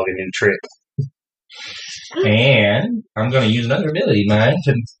this old dog a new trick. And I'm going to use another ability, mine.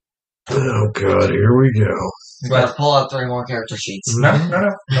 Oh god, here we go. You gotta pull out 3 more character sheets. No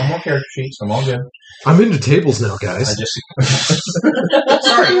more character sheets. I'm all good. I'm into tables now, guys. I just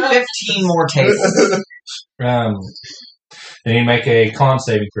Sorry, 15 more tables. Then you make a con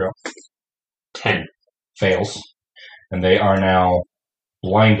saving throw. 10. Fails. And they are now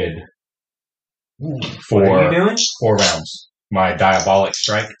blinded What are for you doing? 4 rounds. My diabolic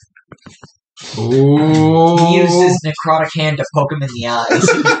strike. Ooh. He used his necrotic hand to poke him in the eyes.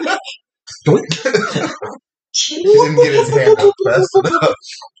 He didn't get his hand up fast enough.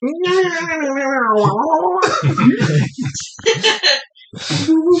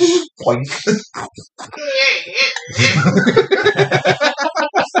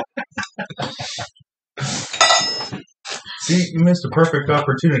 See, you missed a perfect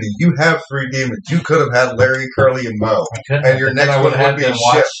opportunity. You have 3 demons. You could have had Larry, Curly, and Mo. And your next one would be a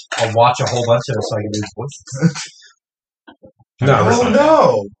ship. I'll watch a whole bunch of it so I can do his voices. No, Oh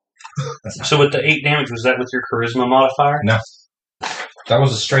no! So with the 8 damage, was that with your charisma modifier? No. That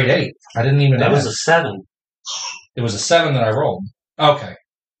was a straight 8. I didn't even That add. was a 7. It was a 7 that I rolled. Okay.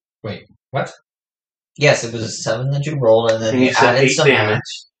 Wait, what? Yes, it was a 7 that you rolled, and then And you you said added 8 some damage.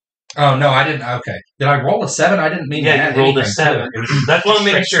 Oh, no, I didn't. Okay. Did I roll a 7? I didn't mean to Yeah, add you rolled a anything 7. to it. That's what I'm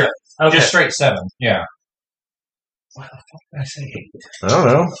making Straight sure. Okay. Just straight 7. Yeah. Why the fuck did I say 8? I don't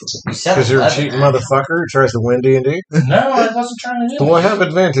know. You said Because you're a 11. cheating motherfucker who tries to win D&D. No, I wasn't trying to do Do I have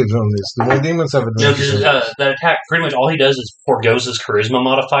advantage on this? Do my demons have No, advantage? because that attack, pretty much all he does is foregoes his charisma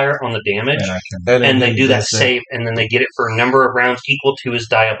modifier on the damage, And I can. and they do that save, and then they get it for a number of rounds equal to his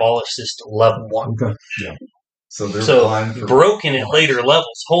diabolicist level. Okay. So they're So, blind for broken at later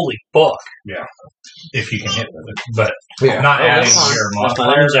levels. Holy fuck. If you can hit with it. But Yeah. not adding that's fine. your That's fine.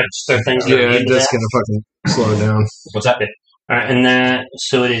 modifier. There are things that are Yeah, it into does that. kind of fucking slow it down. What's that? Alright, and that,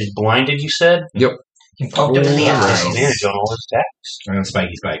 so it is blinded, you said? You poked him in the Alright. eyes. Advantage on all his attacks. And then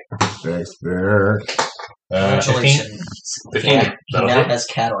Spanky Spike. 15. Congratulations. 15. Yeah, he That'll now hit. has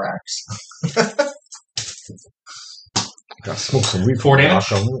cataracts. Got smoke some weed. 4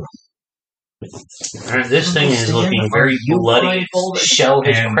 damage? Alright, this thing is looking very bloody. Shell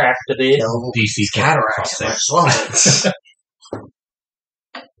has And- cracked a bit. DC Cataracts save. are slow.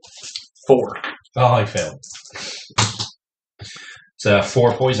 4. Oh, I failed. It's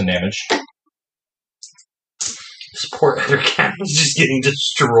 4 poison damage. This poor other cat is just getting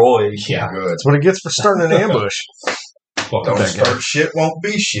destroyed. Yeah. good. That's what it gets for starting an ambush. Fuck Don't that guy. start shit, won't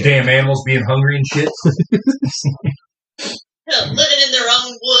be shit. Damn animals being hungry and shit. Living in their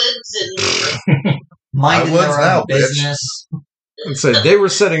own woods and Minding woods their now, own bitch. business. So they were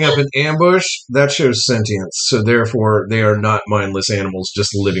setting up an ambush. That shows sentience. So therefore, they are not mindless animals just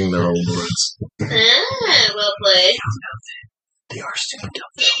living their own woods. well played. They are stupid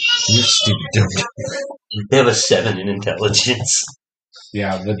dumb. You're stupid dumb. They have a 7 in intelligence.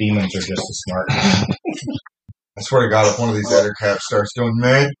 Yeah, the demons are just as smart. I swear to God, if one of these other caps starts going,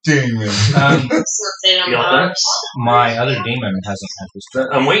 Mad Demon. Something on You all Mars. My other demon hasn't had this.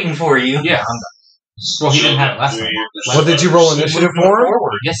 I'm waiting for you. Yeah, I'm done. Well, he didn't have it last time. Well, did you roll initiative for him?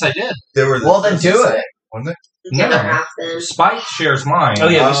 Yes, I did. They were Well, then do it. Wasn't it? The other No. half then. Spike shares mine. Oh,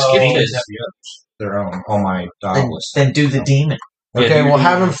 yeah, we Oh. skipped These it. have the others. Their own. All my Then, dials. then do the demon. Yeah, Okay, do we'll your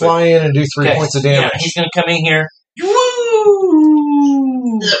have him demon. fly in and do 3 Okay, points of Yeah, damage. he's going to come in here. Woo!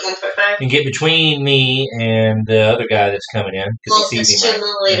 Is it 1.5? And get between me and the other guy that's coming in. Well, Because it's 2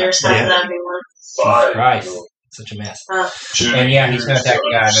 milliliters. How Yeah. would that be one? Christ. Such a mess. Uh, And yeah, he's going to attack the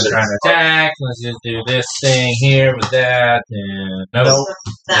guy I've been trying to attack. Let's just do this thing here with that. And no.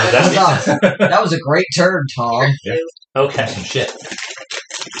 That That- That was a great turn, Tom. Okay. Some shit.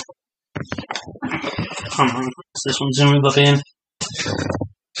 This one's gonna move up in.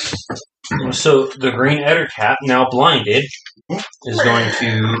 So the green Ettercap, now blinded, is going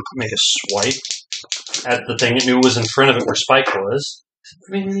to make a swipe at the thing it knew was in front of it where Spike was.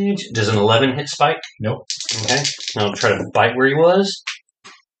 Does an 11 hit Spike? Nope. Okay. Now I'll try to bite where he was.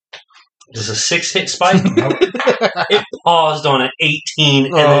 Does a 6 hit Spike? It paused on an 18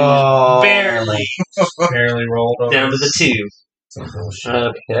 and then barely Barely rolled over. down to the 2. Some bullshit.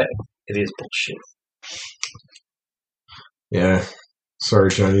 Okay. It is bullshit. Yeah. Sorry,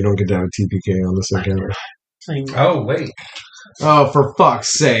 Sean, you don't get to have a TPK on this account. Oh, wait. Oh, for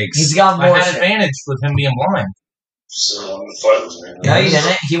fuck's sakes. He's got I more had shit. advantage with him being blind. No, you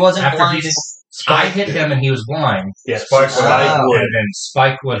didn't. He wasn't After blind. he I hit him and he was blind. Yes. Spike Spike would. would. And then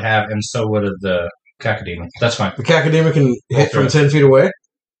Spike would have, and so would have the Cacodemon. That's fine. The Cacodemon can hit from Okay. 10 feet away?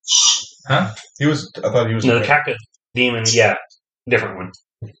 Huh? He was. I thought he was. No, the Cacodemon, yeah. Different one.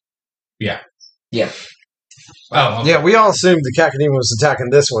 Oh, okay. Yeah, we all assumed the Cacodemon was attacking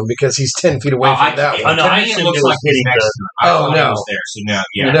this one because he's 10 feet away from that Oh, one. no, To I me, it assumed looks it was like he's hitting next the. to him. I Oh, thought he no. was there, so now,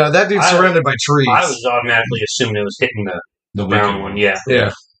 yeah. You know, that dude's I- surrounded by trees. I was automatically assuming it was hitting the The round one, yeah.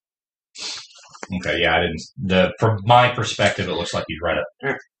 Yeah. Okay, yeah, I didn't. From my perspective, it looks like he's right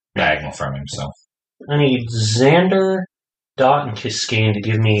up diagonal from him. So I need Xander, Dot, and Kiskane to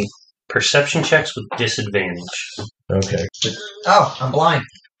give me perception checks with disadvantage. Okay. Oh, I'm blind.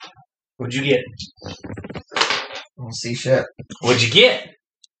 What'd you get? I don't see shit. What'd you get?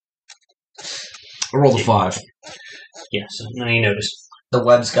 I rolled a 5. Yes, now you noticed. The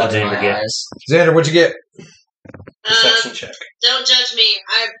web's got in Xander my get? eyes. Xander, what'd you get? Perception check. Don't judge me.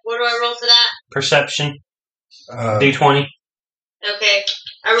 What do I roll for that? Perception. They D20. Okay.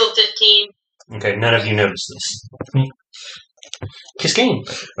 I rolled 15. Okay, none of you noticed this. Kiskane,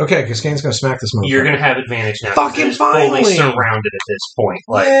 Okay, Kiskane's gonna smack this motherfucker. you're going to have advantage now. Fucking It's fully finally! surrounded at this point.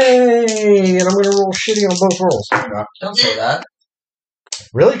 Like, Yay! And I'm gonna roll shitty on both rolls. Don't say that.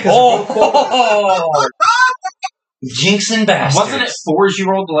 Really? Because oh! Jinx and bastards. wasn't it 4s you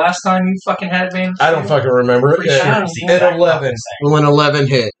rolled the last time you fucking had advantage? I don't fucking remember it. Pretty sure And it's the exact 11. opposite. Will an 11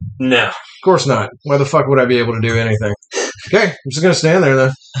 hit? No. Of course not. Why the fuck would I be able to do anything? Okay, I'm just gonna stand there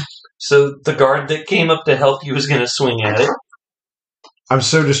then. So the guard that came up to help you was going to swing at it. I'm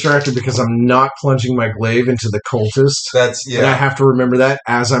so distracted because I'm not plunging my glaive into the cultist. That's And I have to remember that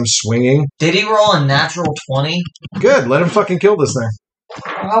as I'm swinging. Did he roll a natural 20? Good, let him fucking kill this thing.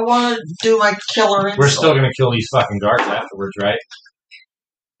 I want to do my killer insult. We're still gonna kill these fucking guards afterwards, right?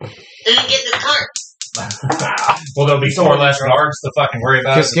 Didn't get the cart. Well, there'll be 4 less guards to fucking worry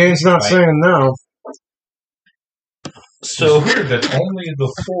about. Kiskane's not Right. saying no. So It's weird that only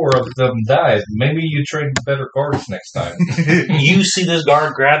the 4 of them died. Maybe you train better guards next time. you see this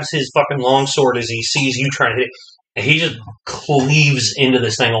guard grabs his fucking longsword as he sees you trying to hit it, and he just cleaves into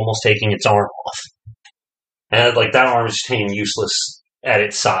this thing, almost taking its arm off. And like that arm is just hanging useless at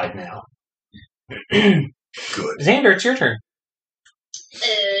its side now. Good. Xander, it's your turn.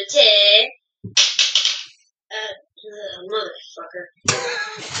 Okay. Motherfucker.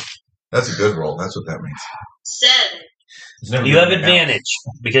 That's a good roll. That's what that means. 7. It's never You have been advantage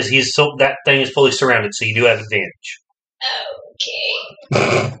because he's so that thing is fully surrounded, so you do have advantage.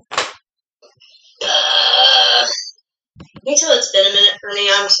 Okay. Wait till it's been a minute for me.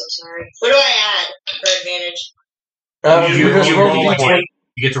 I'm so sorry. What do I add for advantage? You just roll roll the a 20,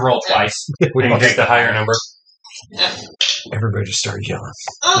 You get to roll twice. and you take the higher number. Everybody just started yelling.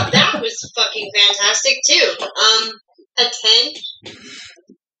 Oh, that was fucking fantastic too. A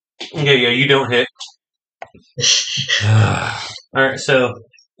 10. Okay, yeah, you don't hit. Alright, so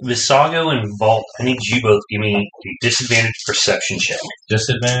Visago and Vault, I need you both to give me a disadvantage perception check.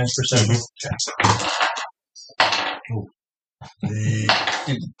 Disadvantage perception.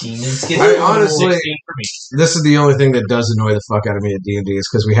 Dude, demons get I honestly, 16 for me. this is the only thing that does annoy the fuck out of me at D&D is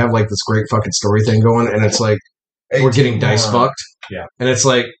because we have like this great fucking story thing going, and it's like we're getting dice fucked. Yeah. And it's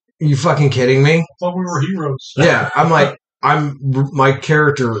like, you fucking kidding me? thought we were heroes. Yeah, I'm like, my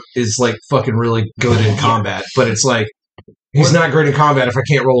character is like fucking really good in combat, but it's like, he's not great in combat if I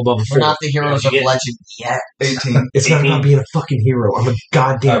can't roll above a We're 4. not the heroes of Yeah. legend yet. 18. It's not 18. about being a fucking hero. I'm a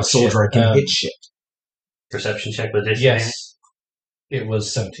goddamn Oh, soldier. shit. I can hit shit. Perception check with disadvantage. Yes. It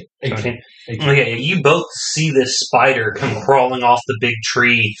was 17. 18. 18. Okay, you both see this spider come crawling off the big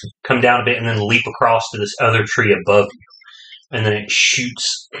tree, come down a bit, and then leap across to this other tree above you. and then it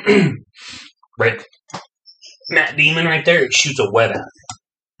shoots right. Matt Demon right there. It shoots a web out.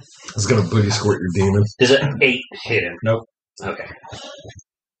 It's gonna booty squirt your demon. Does an 8 hit him? Nope. Okay.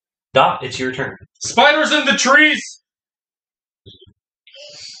 Dot, it's your turn. Spiders in the trees!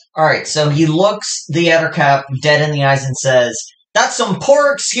 Alright, so he looks the Ettercap dead in the eyes and says, "That's some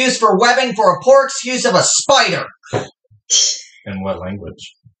poor excuse for webbing for a poor excuse of a spider." In what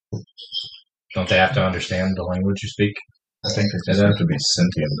language? Don't they have to understand the language you speak? I think it just have to be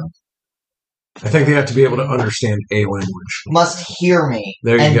sentient, though. I think they have to be able to understand a language. Must hear me.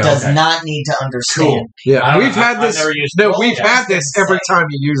 There you and go. does Okay. not need to understand. Cool. Yeah, I don't we've know. had I've this. never used No, it. we've Yeah, had this every time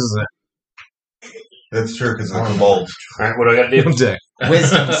he uses it. That's true, because of the bulb. Alright, what do I gotta do? Dick.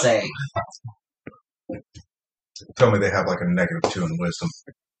 Wisdom save. Tell me they have like a -2 in wisdom.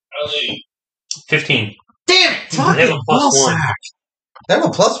 15. Damn it! They have a plus 1. They have a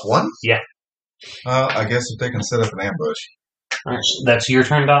 +1? Yeah. I guess if they can set up an ambush. Alright, that's your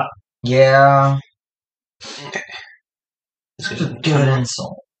turn, Dot. Yeah. This That's is a good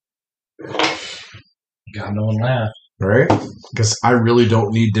insult. God, no one laughed. Right? Because I really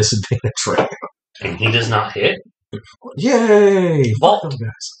don't need disadvantage right now. And he does not hit. Yay! Vault. Fuck them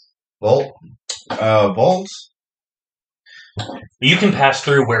guys. Vault. Vault. You can pass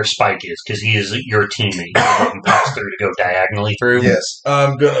through where Spike is because he is your teammate. You can pass through to go diagonally through. Yes.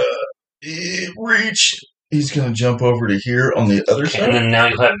 I'm gonna reach. He's gonna jump over to here on the other And side. then now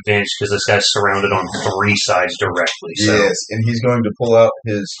you'll have advantage because this guy's surrounded on 3 sides directly. So Yes, and he's going to pull out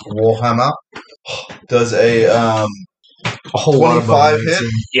his Warhammer. Does a A whole lot of 25 bonus.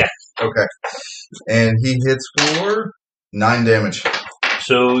 hit? Okay. And he hits for 9 damage.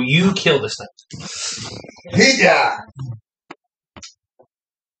 So you kill this thing. He died.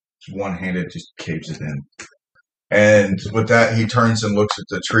 One-handed, just caves it in. And with that, he turns and looks at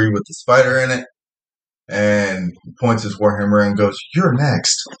the tree with the spider in it, and points his warhammer and goes, "You're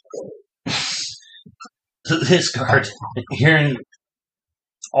next." So this guard, hearing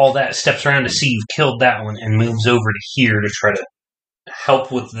all that, steps around to see you've killed that one and moves over to here to try to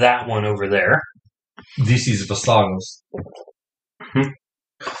help with that one over there. This is Vasagos.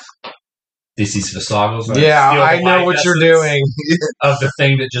 This is Vasagos. Yeah, Steal I the know life what you're essence doing. Of the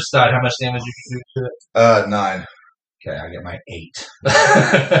thing that just died. How much damage did you do to it? 9. Okay, I get my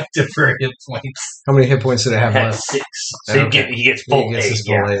 8. Different hit points. How many hit points did I have Had left? 6. So Okay. he gets full He gets 8. his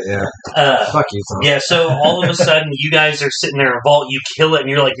Yeah. full 8, yeah. Fuck you, Tom. Yeah, so all of a sudden, you guys are sitting there in Vault, you kill it, and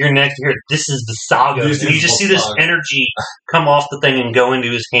you're like, you're next here. This is Vasagos. This And you is just see this Vasagos. energy come off the thing and go into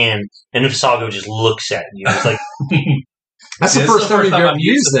his hand, and Vasago just looks at you. It's like, That's the This first is the time first you've time ever I've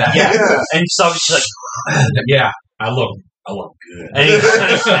used that. yeah. And Vasago's just like, Yeah, I look good. and he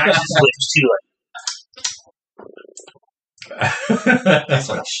kind of smacks his lips too, like, That's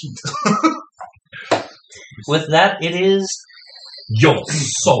like shit. with that, it is. Your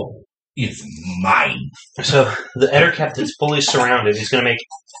soul is mine. So the Ettercap that's fully surrounded is going to make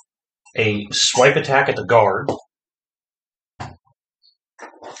a swipe attack at the guard.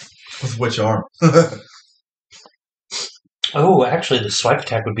 With which arm? Oh, actually, the swipe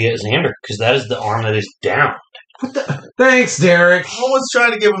attack would be at Xander, because that is the arm that is down. Thanks, Derek. Someone's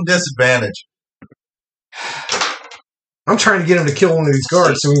trying to give him disadvantage. I'm trying to get him to kill one of these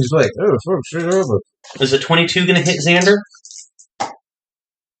guards so he's like, oh, fuck, shit over. Is a 22 going to hit Xander?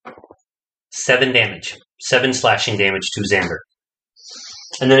 7 damage. 7 slashing damage to Xander.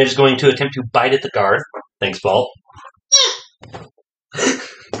 And then it's going to attempt to bite at the guard. Thanks, Vault.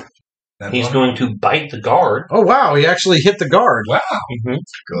 He's going to bite the guard. Oh, wow, he actually hit the guard. Wow.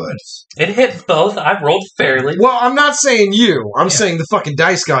 Good. It hit both. I rolled fairly. Well, I'm not saying you. I'm saying the fucking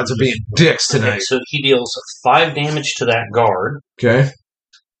dice gods are being dicks Okay, tonight. so he deals 5 damage to that guard. Okay.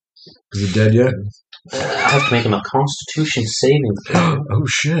 Is he dead yet? I have to make him a Constitution saving throw. Oh,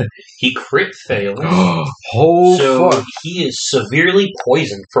 shit. He crit failed. Oh, So fuck. he is severely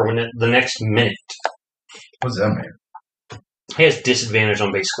poisoned for the next minute. What does that mean? He has disadvantage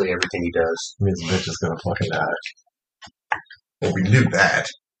on basically everything he does. Means the bitch is gonna fucking die. Well, we knew that.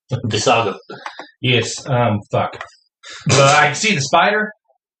 Desago. Yes, fuck. But I can see the spider.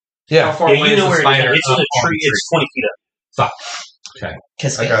 How Yeah. far Yeah, away you is know the where it spider? is. It's in up a on tree. the It's 20 feet up.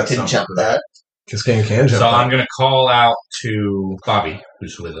 Because I got can something jump for that. Kiskane can jump. So up. I'm going to call out to Bobby,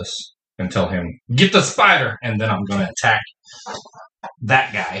 who's with us, and tell him, get the spider, and then I'm going to attack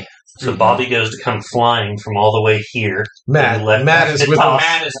that guy. So Bobby goes to come flying from all the way here. Matt. Left Matt back is to with top. us.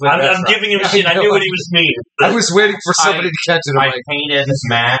 Matt is with I'm us. giving him shit. I knew what he was meaning. I was waiting for somebody to catch it. I'm I like, painted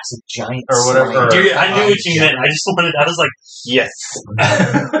Matt Giant or whatever. slime. Dude, I knew what you meant. I just wanted. I was like, yes.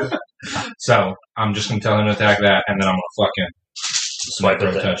 So I'm just going to tell him to attack that, and then I'm going to fucking Swipe micro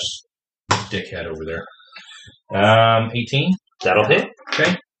at that. touch dickhead over there. 18. That'll hit.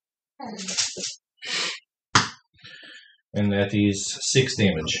 Okay. And that is 6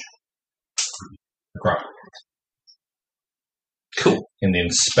 damage. Across. Cool. And then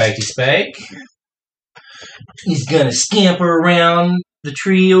Spiky Spike. He's gonna scamper around the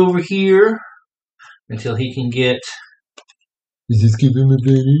tree over here until he can get. Does this give him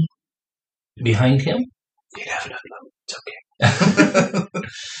advantage? Behind him. You'd have enough of them. It's okay.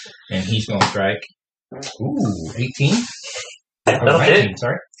 And he's gonna strike. Ooh, 18. That'll 19, hit.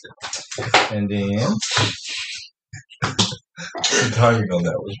 sorry. And then The timing on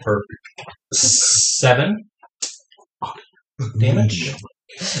that was perfect. 7 damage.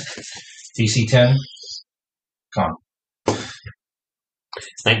 DC 10.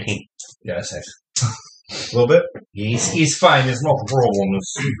 19. Yeah, save. A little bit. He's fine. There's no problem.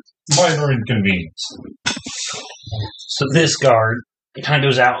 It's minor inconvenience. So this guard kind of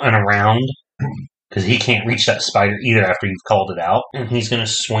goes out and around because he can't reach that spider either after you've called it out. And he's going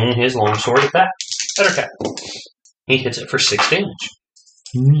to swing his longsword at that Ettercap. He hits it for 6 damage.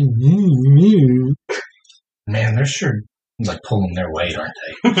 Man, they're sure like pulling their weight, aren't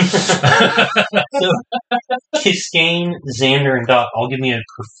they? So, Kiskane, Xander, and Doc all give me a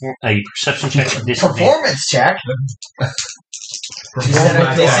perception check at disadvantage. Performance check. Is that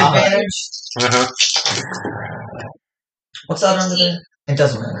a disadvantage? Uh-huh. What's that under there? It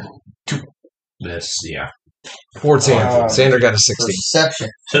doesn't matter. This, yeah. 14. Wow. Xander got a 16. Perception.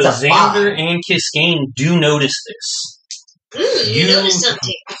 So It's a Xander 5. and Kiskane do notice this. You noticed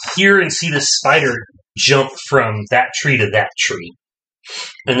something. Hear and see the spider jump from that tree to that tree.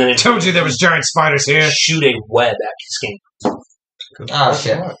 And then it Told you there was giant spiders here. shoot a web at Kiskane. Oh,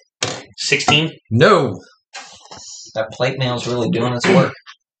 shit. 16? No. That plate mail's really doing its work.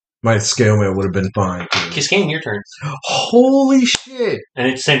 My scale mail would have been fine. Kiskane, your turn. Holy shit. And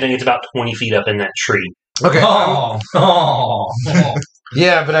it's the same thing, it's about 20 feet up in that tree. Okay. Oh.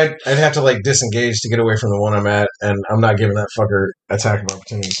 Yeah, but I'd have to like disengage to get away from the one I'm at, and I'm not giving that fucker attack of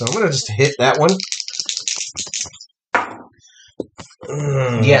opportunity. So I'm gonna just hit that one.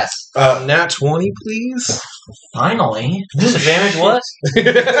 Yes. Nat 20, please. Finally. Disadvantage what?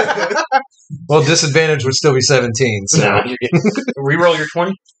 Well, disadvantage would still be 17. So. No, you're getting. Reroll your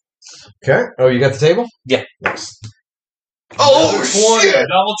 20. Okay. Oh, you got the table? Yeah. Nice. Oh, shit!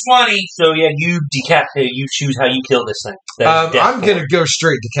 Double 20. So, yeah, you decapitate. You choose how you kill this thing. That is death I'm gonna go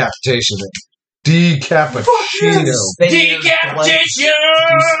straight decapitation. Decappuccino. Spin your Decapitation!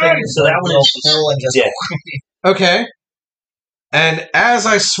 blade. So that one is full and just Yeah. Okay. And as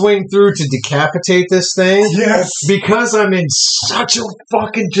I swing through to decapitate this thing, Yes. because I'm in such a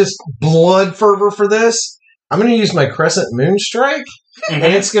fucking just blood fervor for this, I'm going to use my Crescent Moon Strike, and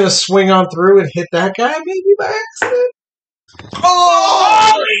it's going to swing on through and hit that guy maybe by accident.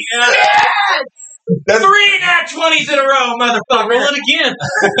 Oh! That's 3 nat 20s in a row, motherfucker. Roll it again.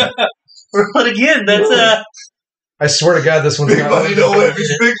 Roll it again. That's I swear to God, this one's big money, no whammies.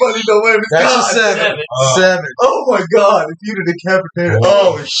 Big money, no whammies. That's God. a 7. 7. 7. Oh my God! If you'd have decapitated,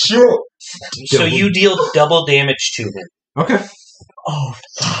 oh sure. So you deal double damage to him. Okay. oh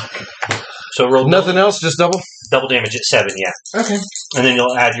fuck. So roll Nothing else, just double? double damage at 7, yeah. Okay. And then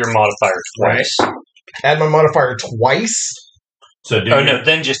you'll add your modifier twice. Add my modifier twice? So do Oh, you- no,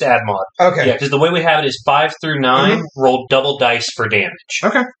 then just add mod. Okay. Yeah, because the way we have it is 5 through 9, roll double dice for damage.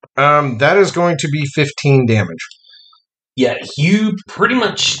 Okay. That is going to be 15 damage. Yeah, you pretty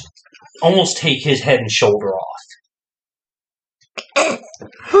much almost take his head and shoulder off.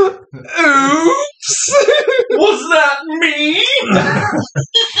 Oops! Was that me?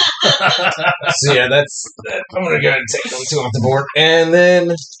 So yeah, I'm gonna go ahead and take those 2 off the board. And then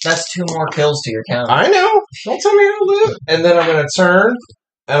That's 2 more kills to your count. I know. Don't tell me how to live. And then I'm gonna turn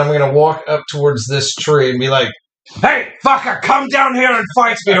and I'm gonna walk up towards this tree and be like, "Hey, fucker, come down here and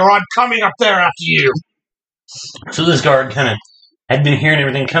fight me, or I'm coming up there after you." So this guard kind of had been hearing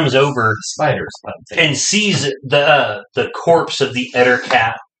everything, comes over spiders. and sees the corpse of the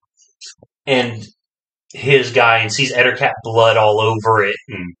Ettercap and his guy, and sees Ettercap blood all over it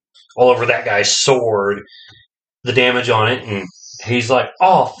and all over that guy's sword, the damage on it, and he's like,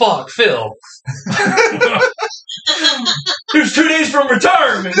 "Oh fuck, Phil." There's 2 days from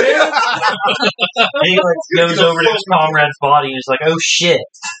retirement, man. And he goes over to his comrade's body and is like, "Oh shit."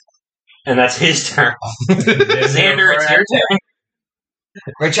 And that's his turn. Xander, it's your turn.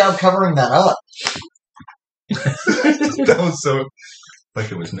 Great job covering that up. That was so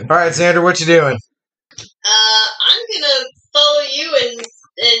like it was me. All right, Xander, what you doing? I'm gonna follow you and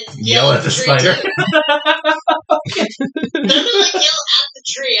Yell at the tree spider. too. I'm gonna yell at the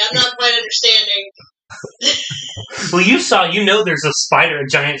tree. I'm not quite understanding. Well, you know there's a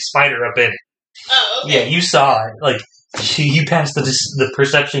giant spider up in it. Oh, Yeah, okay. you saw it. Like you passed the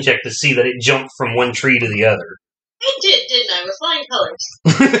perception check to see that it jumped from one tree to the other. I did, didn't I? With flying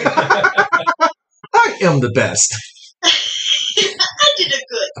colors. I am the best. I did it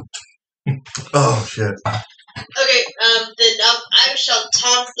good. Oh shit! Okay, then I shall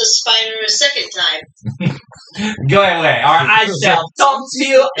taunt the spider a second time. Go away, or I shall taunt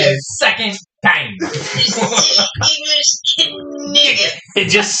you a second time. You silly English nigga. It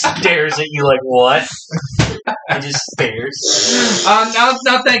just stares at you like what? It just stares.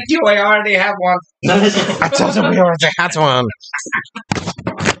 No, thank you. I already have one. I told him we already had one.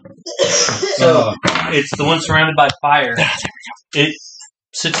 So it's the one surrounded by fire. It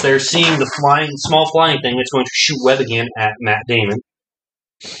sits there seeing the small flying thing that's going to shoot web again at Matt Damon.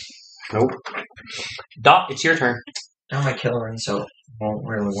 Nope. Doc, it's your turn. Now my killer insult won't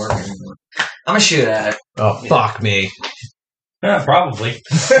really work anymore. I'm gonna shoot at it. Oh, fuck me. Yeah, probably.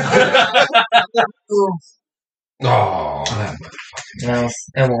 Oh, No,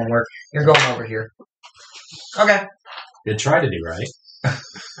 it won't work. You're going over here. Okay. Good try to do right.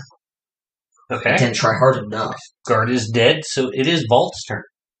 Okay. Didn't try hard enough. Guard is dead, so it is Vault's turn.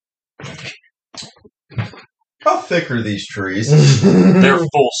 How thick are these trees? They're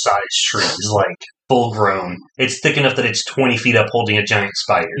full-size trees, like full-grown. It's thick enough that it's 20 feet up holding a giant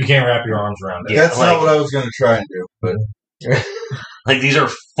spider. You can't wrap your arms around it. Yeah, That's like- not what I was going to try and do, but Like, these are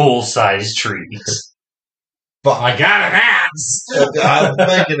full-size trees. I got an axe. I'm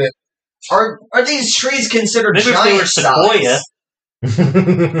thinking it. Are these trees considered Maybe if they were giant sequoia,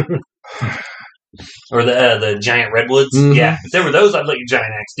 size? or the giant redwoods. Mhm. Yeah, if there were those, I'd let your giant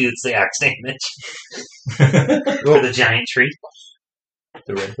axe do the axe damage. For the giant tree.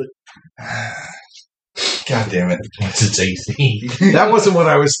 The redwood. God damn it. It's AC. That wasn't what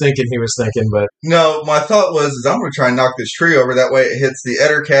I was thinking he was thinking, but No, my thought was is I'm going to try and knock this tree over. That way it hits the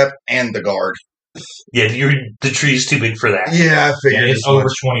Ettercap and the guard. Yeah, the tree's too big for that. Yeah, I figured It's as over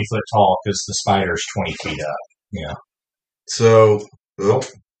much. 20 foot tall because the spider's 20 feet up. So, oh,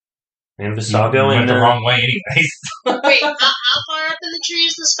 And You Visago went and the wrong way anyways. Wait, how far up in the tree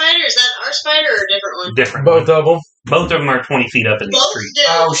is the spider? Is that our spider or a different one? different. both of them. Both of them are 20 feet up in the Both tree. do.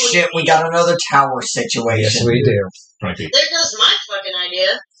 Oh shit, we got another tower situation. Yes, we do. 20 feet. There goes my fucking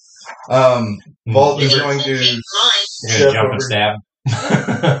idea. Vault is You going didn't to keep mine. You're step gonna jump and over. stab.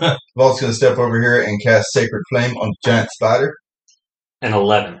 Vault's going to step over here and cast Sacred Flame on the giant spider. And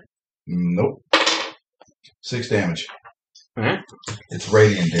 11. Nope. 6 damage. Alright. It's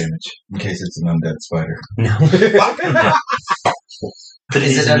radiant damage in case it's an undead spider. No. But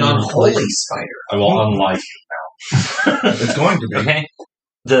Is it an immune unholy poison. spider? I will unlike It's going to be. Okay.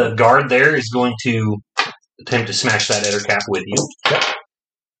 The guard there is going to attempt to smash that Ettercap with you.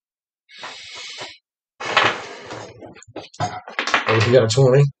 Oh, you got a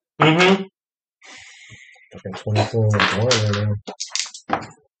 20? Mm-hmm. Fucking 24 and 1 right now.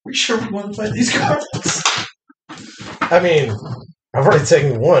 We sure we want to fight these cards? I mean, I've already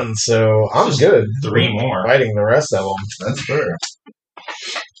taken one, so I'm good. 3 more. Fighting the rest of them. That's fair.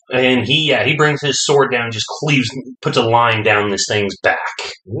 And he brings his sword down and just cleaves, puts a line down this thing's back.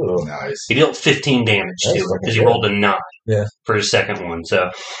 Ooh. Nice. He dealt 15 damage That's to it fucking because he good. rolled a 9 Yeah. for his second one. So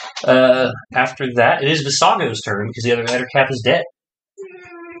after that, it is Visago's turn because the other Ettercap is dead.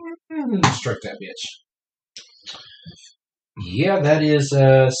 Strike that bitch. Yeah, that is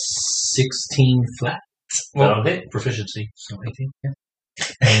 16 flat. Well, That'll hit. proficiency. So 18. Yeah.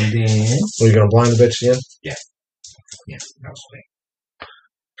 And then. Are you going to blind the bitch again? Yeah, that was great.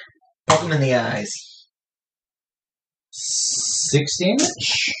 Poke him in the eyes. 6 damage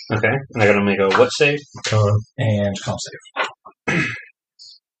Okay. And I got to make a what save? Con. and con save.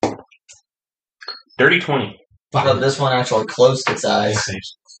 Dirty 20. But this one actually closed its eyes.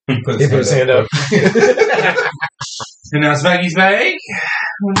 He put his hand up. And now Smaggy's back.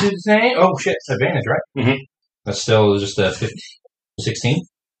 Want to do the same? Oh shit, it's advantage, right? Mhm. That's still just a 16.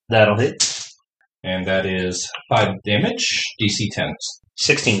 That'll hit. And that is 5 damage, DC 10.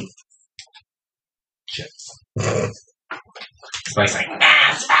 16. Spike's like,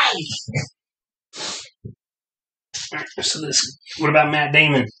 So this. What about Matt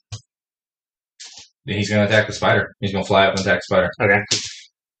Damon? he's going to attack the spider. He's going to fly up and attack the spider. Okay.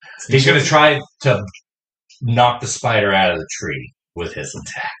 He's going to try to knock the spider out of the tree with his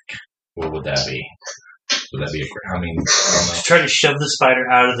attack. What would that be? Would that be I mean, I don't know. To try to shove the spider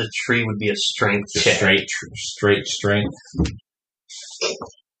out of the tree would be a strength Just check. straight strength.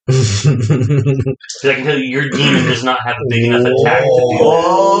 Because I can tell you, your demon does not have a big enough attack to do that.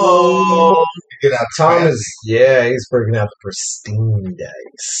 Oh, Get out. Tom is, yeah, he's breaking out the pristine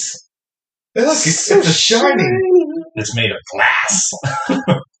dice. Hey, look, it's a shiny. It's made of glass.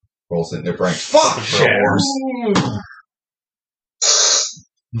 Rolls it. It breaks. Fuck! Shatters.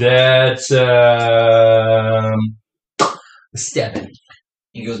 That's 7.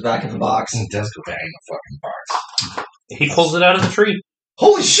 He goes back in the box. it does go back in the fucking box. He pulls it out of the tree.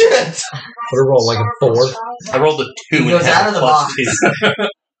 Holy shit! Put a roll like a 4. I rolled a 2 He and goes had out a of the plus box. 2.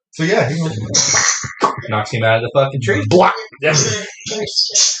 So yeah, he Knocks him out of the fucking tree. Block. Yep.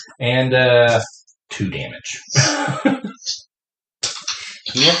 And 2 damage.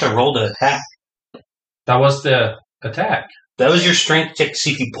 You have to roll to attack. That was the attack. That was your strength check to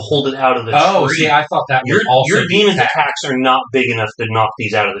see if you pulled it out of the Oh, tree. see, I thought that Your was also your the demon's attack. attacks are not big enough to knock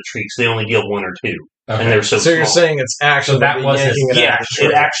these out of the tree, so they only deal 1 or 2, Okay. and they're so So small. you're saying it's actually So that was yanking his- it yeah, out of the it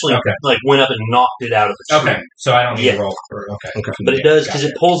tree. actually Okay. like went up and knocked it out of the tree. Okay, so I don't need Yeah. to roll for okay. But it does because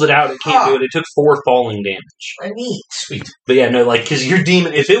it pulls it out. It can't do it. It took 4 falling damage. I neat. Sweet. But yeah, no, like because your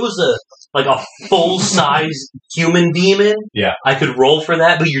demon, if it was a full size human demon, Yeah. I could roll for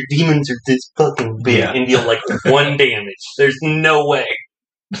that. But your demons are this fucking big Yeah. and deal like 1 damage. There's no way.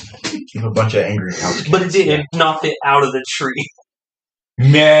 a bunch of angry house But it did. It knocked it out of the tree.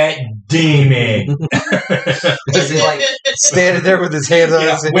 Matt Damon. Is he like Standing there with his hands on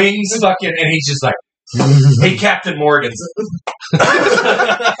Yeah, his head. wings fucking, and he's just like, hey, Captain Morgan.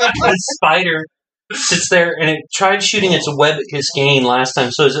 The spider sits there and it tried shooting its web at Cascane last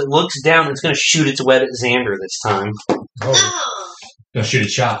time. So as it looks down, it's going to shoot its web at Xander this time. Oh. Gonna shoot a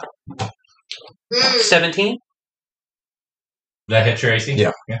shot. 17. That hit your AC?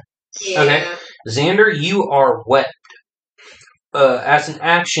 Yeah. Yeah. Okay. Xander, you are webbed. As an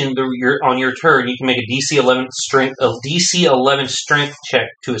action, on your turn, you can make a DC 11 strength check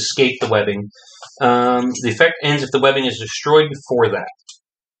to escape the webbing. The effect ends if the webbing is destroyed before that.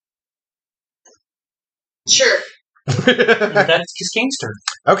 Sure. That's Cascane's turn.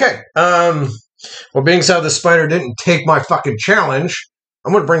 Okay. Well, being so the spider didn't take my fucking challenge,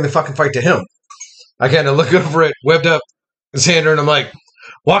 I'm going to bring the fucking fight to him. I kind of look over at webbed up Xander and I'm like,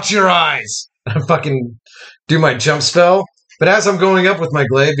 watch your eyes. I fucking do my jump spell. But as I'm going up with my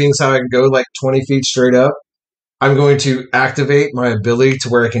glaive, being so I can go like 20 feet straight up, I'm going to activate my ability to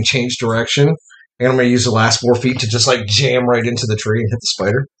where I can change direction. And I'm going to use the last 4 feet to just like jam right into the tree and hit the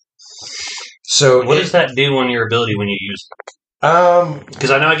spider. So What does that do on your ability when you use it? Because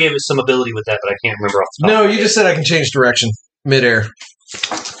I know I gave it some ability with that, but I can't remember off the top. No, you just said I can change direction midair.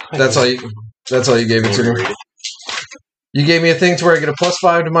 That's all you gave it to me. You gave me a thing to where I get a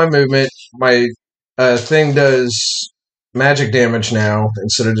 +5 to my movement. My thing does magic damage now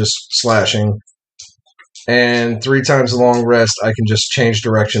instead of just slashing. And 3 times the long rest, I can just change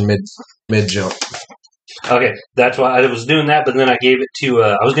direction mid jump. Okay, that's why I was doing that, but then I gave it to...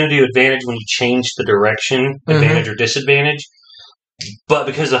 I was going to do advantage when you change the direction, advantage or disadvantage. But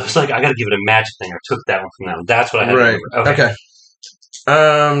because I was like, I got to give it a magic thing, I took that one from that one. That's what I had Right. to remember. Okay.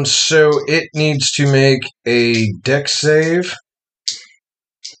 So it needs to make a dex save.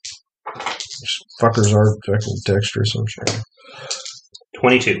 These fuckers are fucking dexterous, I'm sure.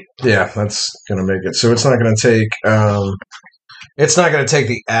 22. Yeah, that's gonna make it. So it's not gonna take it's not gonna take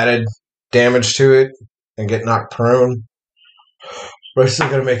the added damage to it and get knocked prone. But it's still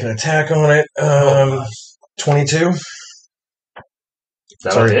gonna make an attack on it. 22.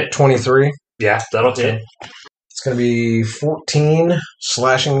 That'll Sorry, hit. 23. Yeah, that'll hit. It's gonna be 14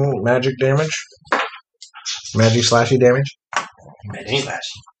 slashing magic damage. Magic slashy damage.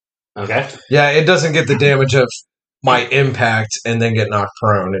 Okay. Yeah, it doesn't get the damage of my impact and then get knocked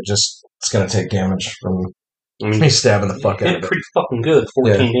prone. It's gonna take damage from I mean, me stabbing the fuck out hit of it. pretty fucking good.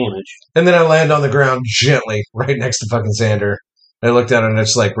 14 damage. And then I land on the ground gently, right next to fucking Xander. I look down and I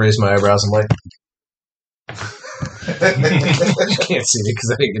just like raise my eyebrows. I'm like, you can't see me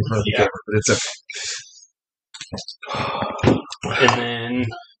because I didn't get in front of the camera, but it's okay. And then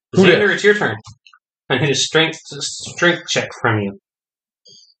Who did? Xander, it's your turn. I need a strength check from you.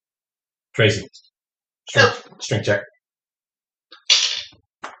 Tracy. Strength check.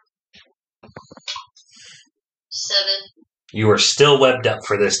 7. You are still webbed up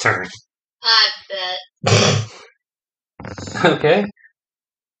for this turn. I bet. Okay.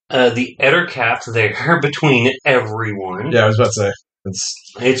 The Ettercap there between everyone. Yeah, I was about to say.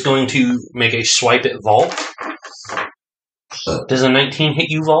 It's going to make a swipe at Vault. Does a 19 hit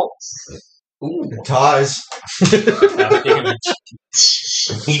you, Vault? It ties. God damn it.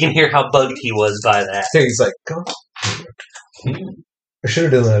 You can hear how bugged he was by that. He's like, go. I should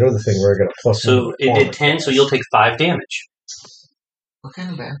have done that other thing where I got a plus So one. it did 10, so you'll take 5 damage. what kind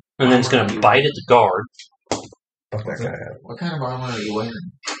of bear? And then it's going to bite at the guard, Fuck that guy. What kind of armor are you wearing?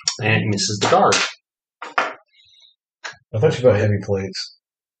 and it misses the guard. I thought you put heavy plates.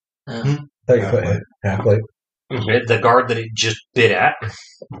 Uh, I thought you put half plate. The guard that it just bit at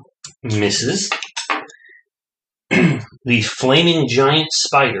misses. The flaming giant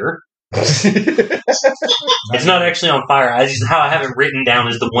spider. It's not actually on fire. How I have it written down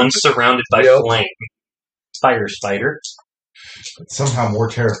is the one surrounded by flame. Spider It's somehow more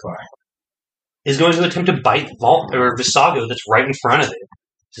terrifying. is going to attempt to bite Visago that's right in front of it.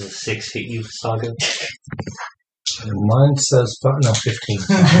 Does a 6 hit you, Visago? Mine says 15.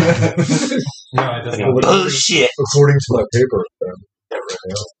 No, it doesn't. Bullshit. According to my paper.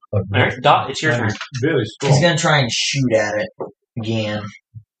 All right, Dot, it's your turn. Really strong. He's gonna try and shoot at it again.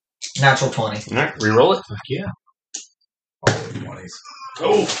 Natural 20. All right, reroll it. Fuck yeah.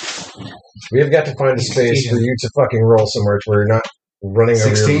 Oh, We have got to find a space for you to fucking roll somewhere to where you're not running over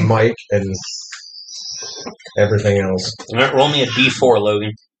your 16? mic and everything else. all right, roll me a D4,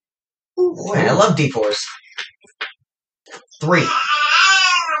 Logan. Boy, I love D4s. 3.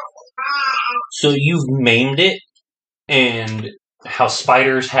 So you've maimed it, and how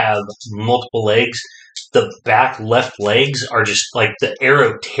spiders have multiple legs, the back left legs are just like the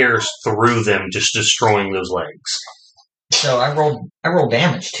arrow tears through them, just destroying those legs. So I rolled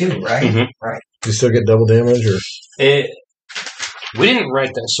damage too, right? Mhm. Right. Do you still get double damage, or We didn't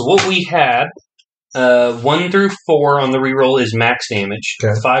write that. So what we had, 1 through 4 on the reroll is max damage.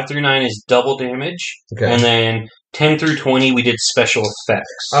 Okay. 5 through 9 is double damage. okay? And then 10 through 20 we did special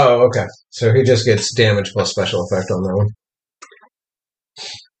effects. Oh, okay. So he just gets damage plus special effect on that one.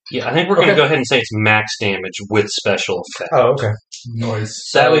 Yeah, I think we're going to Okay. go ahead and say it's max damage with special effects. Oh, okay. Noise.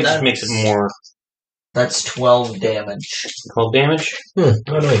 So that way it that's- just makes it more That's 12 damage. 12 damage. Oh,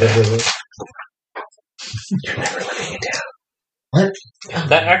 no, that doesn't.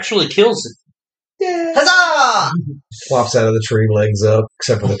 That actually kills it. Huzzah! Flops out of the tree, legs up,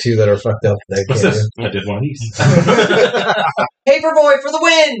 except for the two that are fucked up. They What's can't this? do. I did one of these. Paperboy for the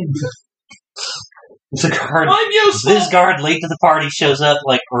win! The guard. I'm useful. This guard late to the party shows up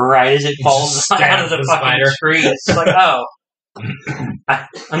like right as it falls Just out of the stabs the fucking spider. tree. It's like, oh,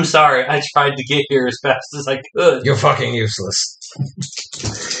 I'm sorry. I tried to get here as fast as I could. You're fucking useless.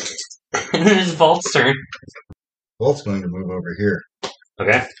 And then it's Vault's turn. Bolt's going to move over here.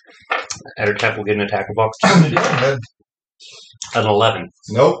 Okay. Ettercap will get an attack of opportunity. Go ahead. An 11.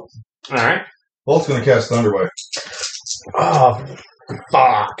 Nope. All right. Bolt's going to cast Thunderwave. Oh,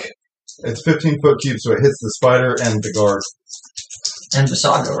 fuck. It's 15-foot cube, so it hits the spider and the guard. And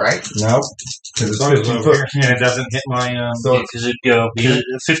Visago, right? Nope. Because it's As long as it's 15 over foot. here and it doesn't hit my. So it's Because it go. Because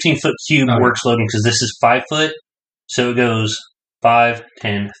a 15-foot cube Oh, yeah. works loading because this is 5 foot. So it goes 5,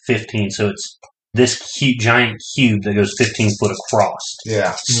 10, 15. So it's this giant cube that goes 15 foot across.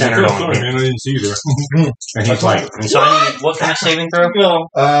 yeah. Centered on him. man, I didn't see there. And he's like, And so I need, what kind of saving throw? no.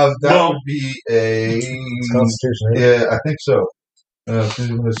 That Well- would be a. Constitution. right? Yeah, I think so.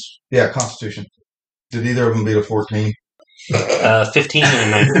 Constitution. Did either of them beat a 14? 15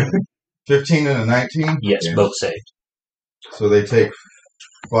 and a 19. 15 and a 19? Yes, Yeah. both saved. So they take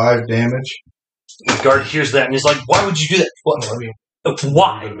 5 damage. The guard hears that and is like, why would you do that? What?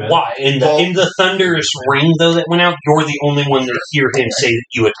 Why? Why? In the thunderous ring, though, that went out, you're the only one that hear him say that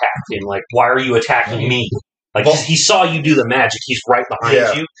you attacked him. Like, why are you attacking me? Like, he saw you do the magic. He's right behind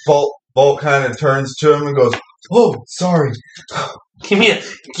Yeah. you. Bolt kind of turns to him and goes, "Oh, sorry." Give me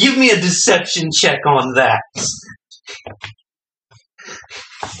a deception check on that.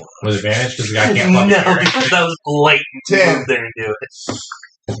 Was advantage because the guy can't No, fucking hear it. because that was blatant. 10. Move there and do it.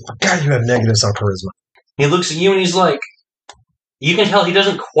 God, you have negatives on charisma. He looks at you and he's like, you can tell he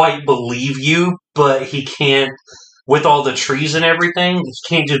doesn't quite believe you, but he can't, with all the trees and everything, he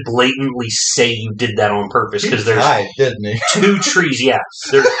can't just blatantly say you did that on purpose because there's Hi, didn't he? 2 trees. Yeah,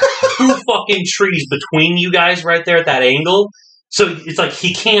 there's 2 fucking trees between you guys right there at that angle. So it's like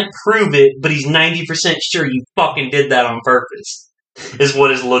he can't prove it, but he's 90% sure you fucking did that on purpose, is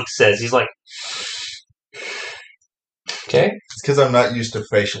what his look says. He's like, okay. It's because I'm not used to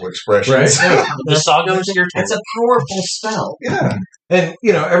facial expressions. Visago, it's your turn. It's a powerful spell. Yeah. And,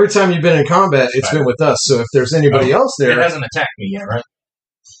 you know, every time you've been in combat, it's been with us. So if there's anybody else It there, hasn't attacked me yet, right?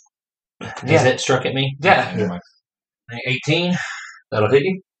 Yeah. Has it struck at me? Yeah. Never mind. 18. That'll hit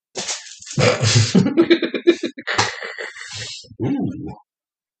you. Ooh.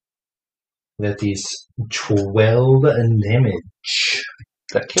 That is 12 damage.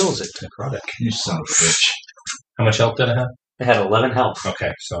 That kills it. Necrotic. You son of a bitch. How much health did I have? It had 11 health.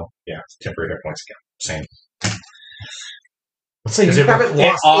 Okay, so yeah, temporary hit points again. Same. so you Because it haven't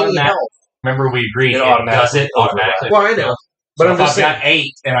lost any automatic- health. Remember we agreed It it does it automatically. Well, I know. But So I'm if just I've saying. got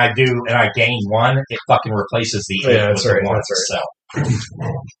 8 and I gain 1, it fucking replaces the 8 Yeah, with that's the right, 1 that's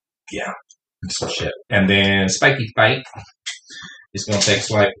itself. Yeah. Some shit. And then Spiky Spike is going to take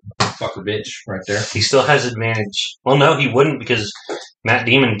like fucker bitch right there. He still has advantage. Well, no, he wouldn't because Matt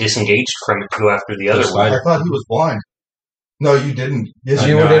Demon disengaged from it to go after the other one. I thought he was blind. No, you didn't. Yes,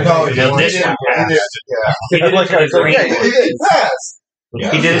 You did. didn't. No, He you did this didn't. one He pass. did. He did it to the green Yeah, one. he did pass.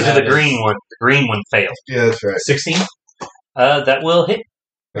 Yeah, He did it to the that is- green one. The green one failed. Yeah, that's right. 16? That will hit.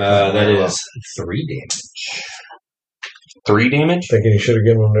 That is 3 damage. 3 damage? Thinking you should have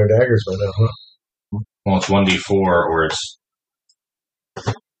given them their daggers by now, huh? Well, it's 1d4 or it's.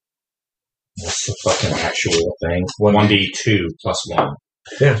 What's the fucking actual thing? 1d2 plus 1.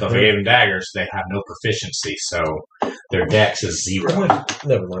 Yeah. So if we gave them daggers, they have no proficiency, so their dex is 0.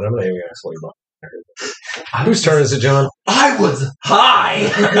 Never mind. I'm not even going to ask what about. Whose turn is it, John? I was high.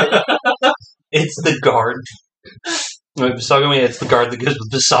 It's the guard. Wait, Visago, it's the guard that goes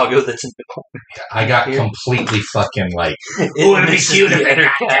with Visago that's in the corner. I got completely fucking like. It Wouldn't it be misses cute the if they other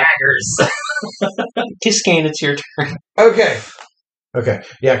got cat. daggers? Kiskane, it's your turn. Okay.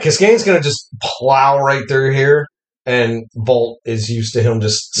 Yeah, Kiskane's going to just plow right through here, and Bolt is used to him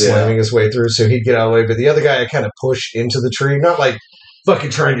just slamming his way through, so he'd get out of the way. But the other guy I kind of pushed into the tree, not like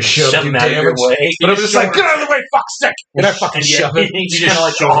fucking trying to shove Shove you him out of your damage. way. But I'm just like, get out of the way, fuck's sake! And I fucking shove it. He's kind of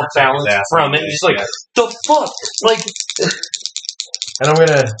like off balance from it. He's like, the fuck? Like, And I'm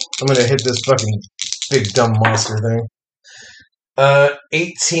gonna hit this fucking big dumb monster thing.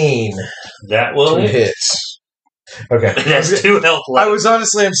 18 that will to hit. hit. Okay. That's 2 health I left. was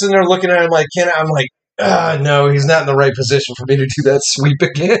honestly, I'm sitting there looking at him like, I'm like, no, he's not in the right position for me to do that sweep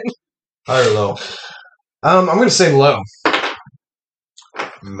again. High or low? I'm gonna say low.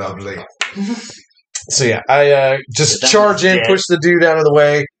 Lovely. So yeah, I just That charge was in, dead. push the dude out of the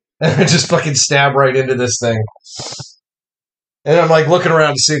way, and I just fucking stab right into this thing. And I'm like looking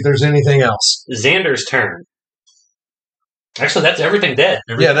around to see if there's anything else. Xander's turn. Actually, that's everything dead.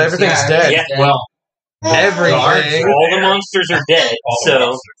 Yeah, everything's dead. Yeah, Well, Everything. all the monsters are dead.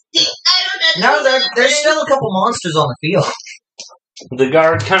 So No, there's still a couple monsters on the field. the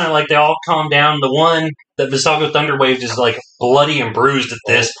guard kind of like they all calm down. The one that Visago Thunderwaved is like bloody and bruised at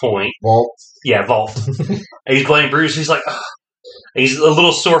this point. Well, Yeah, Vault. And he's bloody and bruised. He's like, ugh. He's a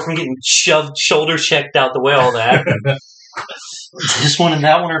little sore from getting shoved, shoulder checked out the way, all that. This one and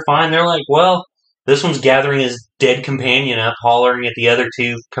that one are fine. They're like, well, this one's gathering his dead companion up, hollering at the other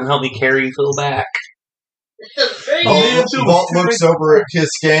two, come help me carry Phil back. Bolt looks over at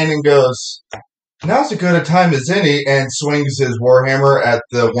Kiskane and goes, now's as good a time as any, and swings his warhammer at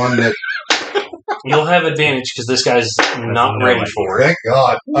the one that. You'll have advantage because this guy's not no ready idea. for it. Thank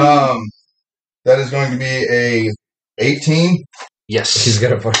God. That is going to be a 18 Yes, he's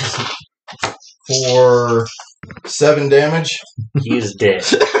gonna fucking. for 7 damage. he is dead.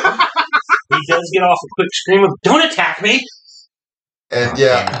 He does get off a quick scream of, don't attack me! And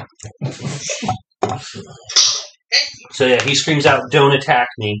yeah, So yeah, he screams out, don't attack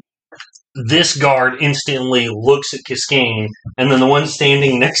me. This guard instantly looks at Kiskane, and then the one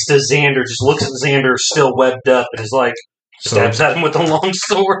standing next to Xander just looks at Xander still webbed up and is like, stabs at him with a long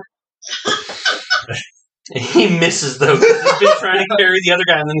sword. He misses though, 'cause he's been trying to carry the other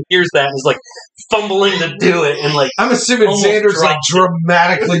guy and then hears that and is like fumbling to do it and like, I'm assuming Almost Xander's like dropped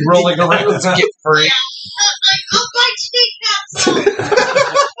dramatically rolling around to get free.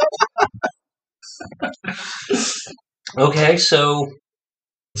 okay, so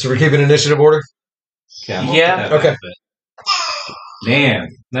So we're keeping initiative order. Okay, I'm Yeah. looking at that, Okay. but- Man,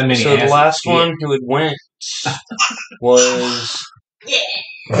 that many. so the asses last shit. one who had went was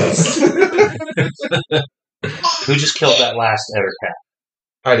who just killed that last Ettercat.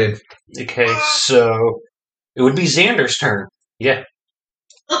 I did. Okay, so it would be Xander's turn. Yeah.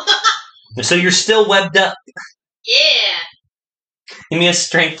 So you're still webbed up. Yeah. Give me a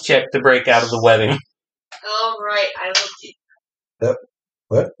strength check to break out of the webbing. All right, I will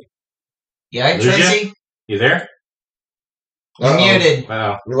do. Yeah, Lose ya? Tracy, You there? you're muted.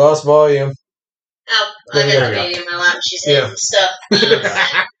 Wow. We lost volume. Oh, There I we got go. the baby in my lap. She's Yeah. eating stuff.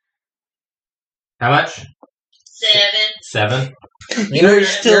 How much? 7. 7. You know, you're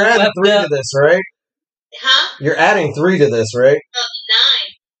still adding webbed 3 up. to this, right? Huh? You're adding 3 to this, right?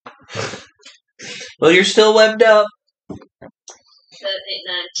 9. Well, you're still webbed up. 7, 8,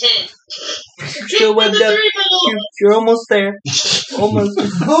 9, 10. You're still webbed up. You're almost there. Almost.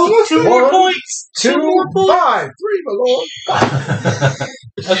 Oh, 2 more points. 2 more 5, 3, my lord.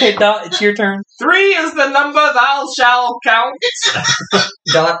 Okay, Dot, it's your turn. 3 is the number thou shalt count.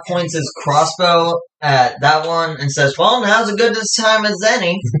 Dot points his crossbow at that one and says, well, now's as good a time as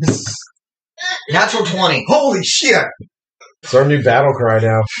any. Natural 20. Holy shit! It's our new battle cry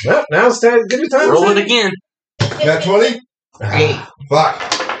now. Well, now it's time. Give me time. Roll it again. Got 20? Eight.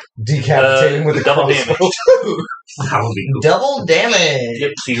 Fuck. Decapitating with a double crossbow. damage. That would be cool. Double damage.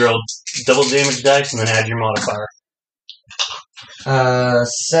 Yep, so you roll double damage dice and then add your modifier.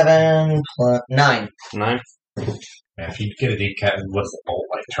 7 plus 9. 9. Man, if you get a deep cat, what's the bolt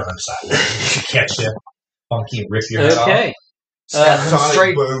like turn sideways? You catch it, funky, and rip your head off. Okay. Stabs him Sonic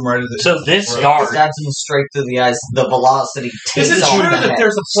straight. boom right at the So this Right. guard Stabs him straight through the eyes. The velocity takes Is it on true the that head.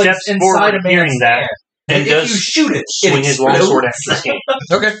 there's a place steps inside forward a hearing man's that hand? and If does you shoot it, swing his long sword after explodes?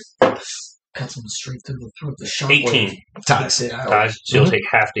 his hand. Okay. Cuts him straight through the throat. The shockwave 18. takes it out. Guys, so you'll take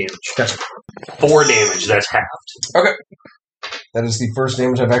half damage. Gotcha. 4 damage, that's halved. That is the first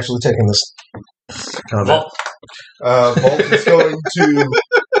damage I've actually taken this combat. Vault, Bolt is going to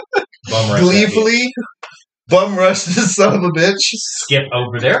Bum rush gleefully bum rush this son of a bitch. skip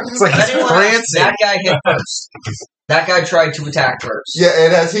over there. It's like If he's anyone asks, prancing. that guy hit first. That guy tried to attack first. Yeah,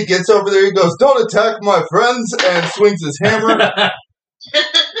 and as he gets over there, he goes, "Don't attack my friends," and swings his hammer.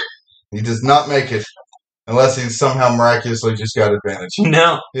 He does not make it. Unless he somehow miraculously just got advantage.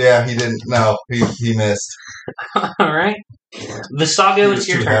 no. Yeah, he didn't. No, he missed. Alright. He Visago, was it's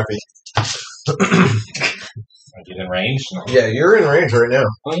your too turn. happy. I get in range. Yeah, you're in range right now.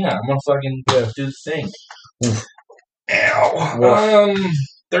 Oh yeah, I'm gonna fucking do the thing. Ow. What?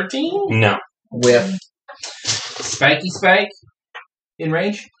 13. No. Whiff. Spiky spike in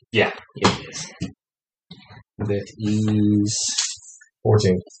range. Yeah. It is. That is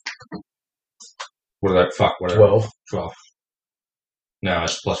 14. what are that? Fuck. What are 12. 12. No,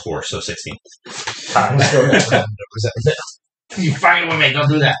 it's plus 4, so 16. You fight with me. Don't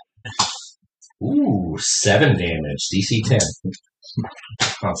do that. Ooh, 7 damage. DC 10.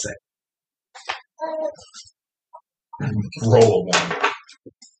 I'll say. Roll a 1.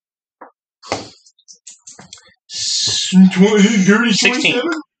 16.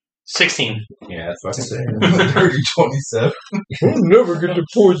 16. Yeah, that's fucking Dirty 27. We'll never get the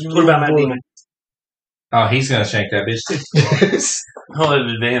poison. What about that demon? Oh, he's gonna shank that bitch too. He'll have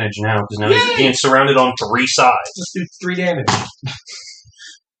advantage now because now he's being surrounded on 3 sides. Just do 3 damage.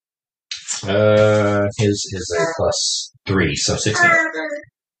 His is a plus 3, so 16.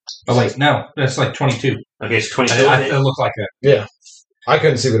 Oh wait, no, that's like 22. Okay, so 22. It looked like a I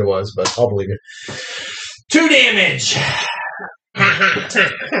couldn't see what it was, but I'll believe it. 2 damage.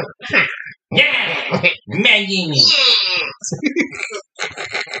 Yeah, Maggie.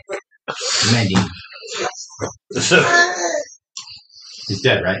 Maggie. So, He's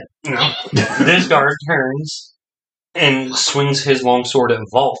dead, right? no. This guard turns and swings his longsword at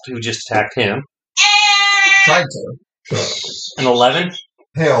Vault, who just attacked him. Tried to. An 11.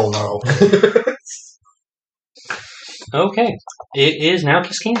 Hell no. Okay. It is now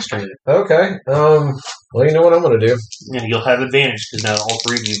Kiskine's turn. Okay. Well, you know what I'm going to do. And you'll have advantage because now all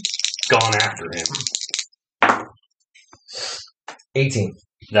 3 of you gone after him. 18.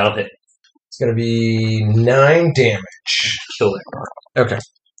 That'll hit. It's going to be 9 damage. Kill that guard. Okay.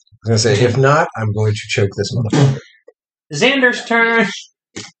 I was going to say, if not, I'm going to choke this motherfucker. Xander's turn.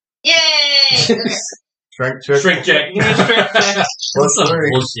 Yay! Strength check. Shrink check. Give me a strength check. Plus Some 3.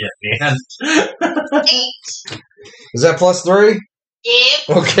 bullshit, man. 8. Is that plus 3?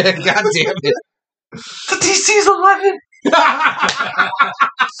 Yep. Okay, god damn it. The DC's 11.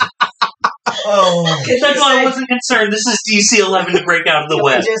 Oh. That's why I wasn't concerned. This is DC 11 to break out of the Can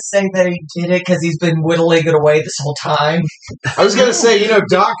we web. just say that he did it because he's been whittling it away this whole time? I was going to say,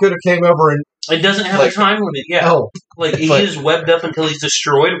 Doc could have came over and... It doesn't have Like- a time limit. Yeah. Oh, Like, he but- is webbed up until he's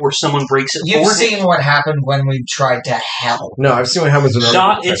destroyed or someone breaks it You've for him. seen what happened when we tried to help. no, I've seen what happens when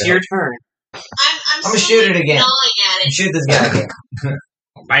Dot, other people it's try to your help. turn. I'm I'ma still shoot it again. gnawing at it. Shoot this guy again.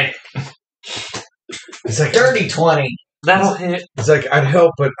 Bite. It's like, Dirty 20. That'll hit. it's like, I'd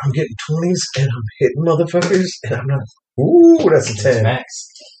help, but I'm getting 20s and I'm hitting motherfuckers and I'm not... Ooh, that's a 10. Max.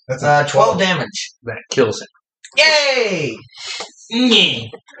 That's 12 damage. That kills him. Yay! Yeah,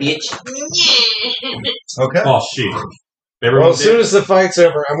 bitch. Yeah. Okay. Oh, shit. Well, Everyone as soon as the fight's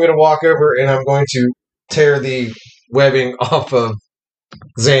over, I'm going to walk over and I'm going to tear the webbing off of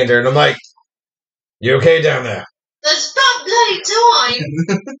Xander. And I'm like, you okay down there? That's about bloody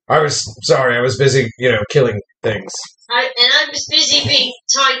time. I was sorry. I was busy, killing things. I was busy being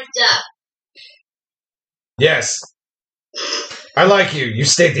typed up. Yes. I like you. You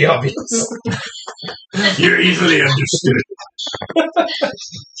state the obvious. You're easily understood.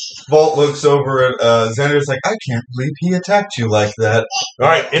 Vault looks over at Xander's like, I can't believe he attacked you like that. All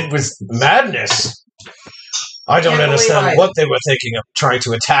right. It was madness. I don't Can't believe understand I- what they were thinking of trying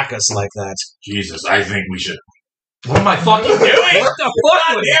to attack us like that. Jesus, I think we should. What am I fucking doing? What the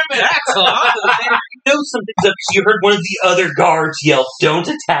fuck? Damn it! That's hot. You know something's up 'cause you heard one of the other guards yell, "Don't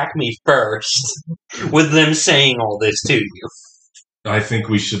attack me first," with them saying all this to you. I think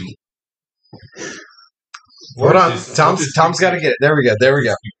we should Hold on. What Tom's is got to get it. There we go.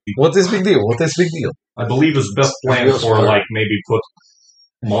 What this big deal? What this big deal? I believe his best plan Real for smart. like maybe put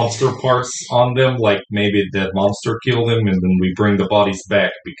monster parts on them, like maybe a dead monster kill them, and then we bring the bodies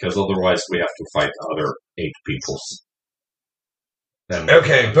back because otherwise we have to fight the other 8 peoples. Then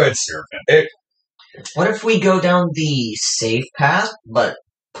Okay, but What if we go down the safe path, but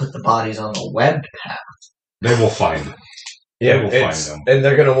put the bodies on the webbed path? they will find. yeah, we'll find them. and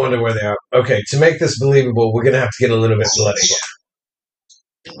they're gonna wonder where they are. Okay, to make this believable, we're gonna have to get a little bit bloody.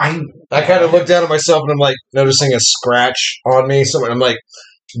 I kind of looked down at myself and I'm like noticing a scratch on me. So I'm like,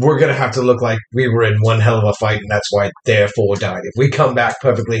 we're gonna have to look like we were in one hell of a fight, and that's why therefore died. If we come back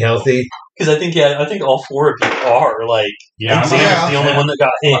perfectly healthy, Because I think all 4 of you are like. Yeah, Xander's yeah. the only one that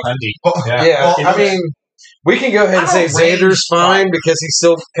got hit. Yeah. yeah. well, I mean, we can go ahead and say I don't range Xander's fine because he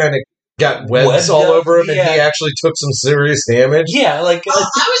still kind of got webs Webbed all up, over him, and yeah. he actually took some serious damage. Yeah, like Oh, I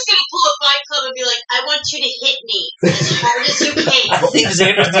was gonna pull a Fight Club and be like, I want you to hit me as hard as you I can. think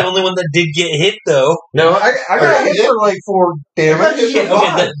Xander's the only one that did get hit though. No, I got hit for like 4 damage. Okay,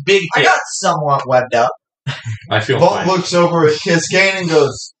 that big I hit. got somewhat webbed up. I feel Bolt fine. looks over at Kiskane and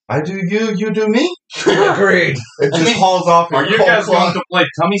goes, I do you, you do me? Agreed. It just mean, hauls off Are and you cold guys going clock. to play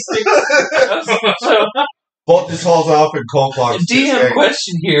tummy sticks? So, Bolt just hauls off and cold clocks DM Kiskane.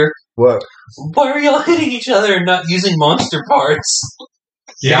 question here: What? why are y'all hitting each other and not using monster parts?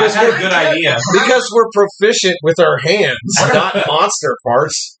 Yeah, I Because had a we're- good idea. Because we're proficient with our hands, not monster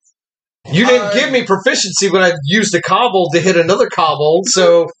parts. You didn't give me proficiency when I used a cobble to hit another cobble,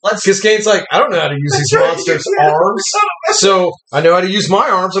 so Let's Kiskane's like, I don't know how to use these monsters' arms, so I know how to use my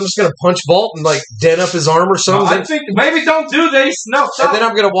arms. I'm just going to punch Bolt and like dent up his arm or No, something. I think maybe don't do this. No, And stop. then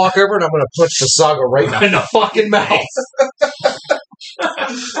I'm going to walk over and I'm going to punch the Saga right in the fucking mouth.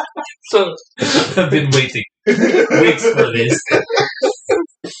 So I've been waiting weeks for this.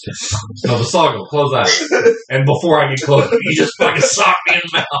 No, the Saga, close eyes. And before I get close, you just fucking sock me in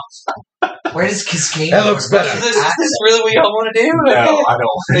the mouth. where does Kiskane? That looks better. is this really what y'all want to do? No, I don't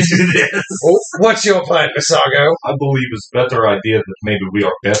want to do this. What's your plan, Visago? I believe it's a better idea that maybe we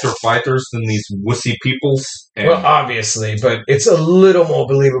are better fighters than these wussy peoples. And Well, obviously, but it's a little more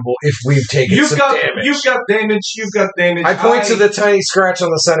believable if we've taken you've some got damage. You've got damage. I point to the tiny scratch on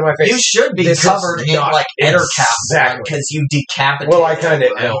the side of my face. You should be This is covered in not like air cap exactly. because you decapitated. Well, I kind of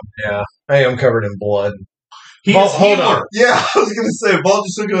him. am. Yeah, I am covered in blood. He's Well, hold healer. on. Yeah, I was gonna say, Bolt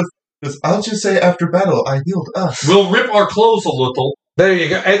just goes, I'll just say after battle, I healed us. We'll rip our clothes a little. There you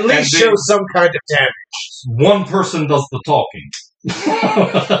go. At least then- show some kind of damage. One person does the talking.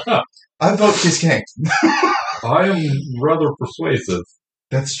 I vote Kiskane. I am rather persuasive.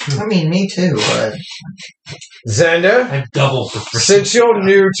 That's true. I mean, me too. But Xander, I'm double proficiency. since you're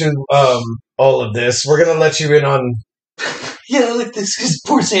new to all of this, we're gonna let you in on. Yeah, like this because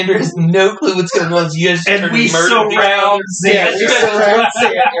poor Xander has no clue what's going on. So you guys And turn we murder these surround other- Yeah, you guys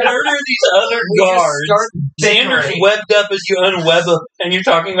murder these other guards. Xander's bickering. webbed up as you unweb him, and you're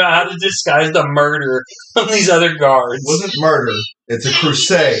talking about how to disguise the murder of these other guards. It wasn't murder. It's a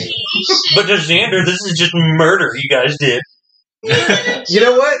crusade. But to Xander, this is just murder you guys did. You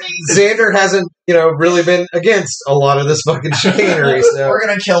know what? Xander hasn't, really been against a lot of this fucking chicanery. So we're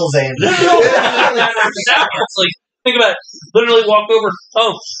gonna kill Xander. It's like, think about it. Literally walk over,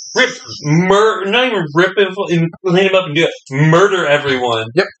 not even rip him, clean him up and do it. Murder everyone.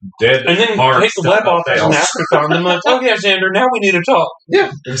 Dead And then Mark take the web off as an Stella. afterthought. And I'm like, oh yeah, Xander, now we need to talk.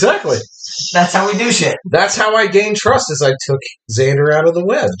 yeah, exactly. That's how we do shit. That's how I gained trust. Is I took Xander out of the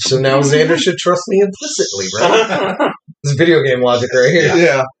web. So now Xander should trust me implicitly, right? This is video game logic right here.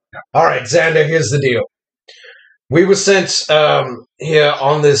 Yeah. All right, Xander, here's the deal. We were sent here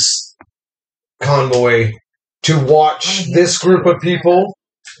on this convoy to watch this group of people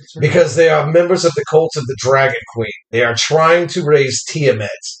because they are members of the cult of the Dragon Queen. They are trying to raise Tiamat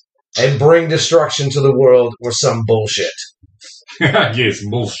and bring destruction to the world or some bullshit. Yes,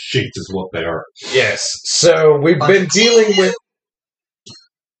 bullshit is what they are. Yes. So we've been dealing with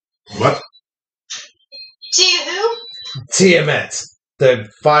What? To who? Tiamat, the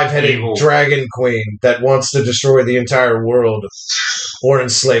five-headed Evil. dragon queen that wants to destroy the entire world or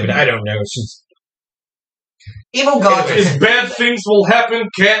enslave it. I don't know. She's Evil gods. If bad things will happen,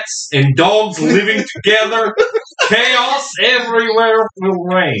 cats and dogs living together, chaos everywhere will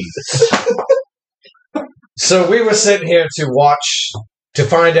reign. So we were sent here to watch, to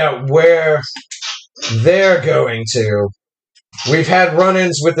find out where they're going to. We've had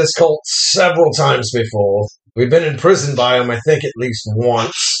run-ins with this cult several times before. We've been imprisoned by them, I think, at least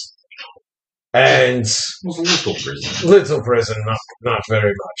once. And It was a little prison. little prison, not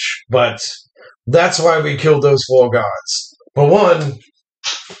very much. But that's why we killed those 4 gods. For one,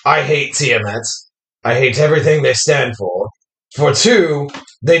 I hate Tiamat. I hate everything they stand for. For 2,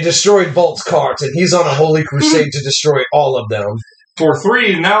 they destroyed Volt's cart, and he's on a holy crusade to destroy all of them. For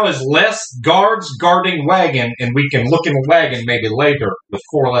 3, now is less guards guarding wagon, and we can look in wagon maybe later with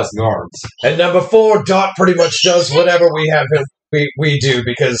 4 less guards. And number 4, Dot pretty much does whatever we have him we do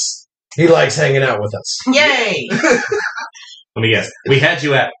because he likes hanging out with us. Yay! Let me guess. We had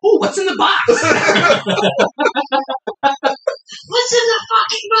you at, ooh, what's in the box? What's in the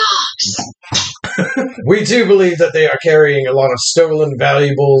fucking box? We do believe that they are carrying a lot of stolen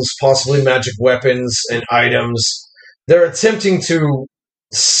valuables, possibly magic weapons and items. They're attempting to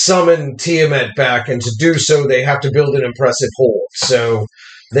summon Tiamat back, and to do so, they have to build an impressive horde. So,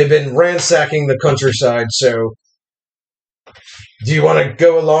 they've been ransacking the countryside, so... Do you want to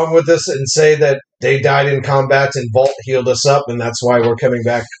go along with this and say that they died in combat and Vault healed us up, and that's why we're coming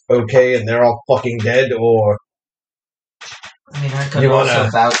back okay, and they're all fucking dead, or... I mean, I could You also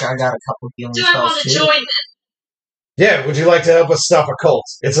wanna- vouch. I got a couple healing Do I spells want to too. join them? Yeah, would you like to help us stop a cult?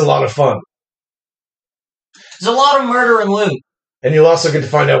 It's a lot of fun. There's a lot of murder and loot. And you'll also get to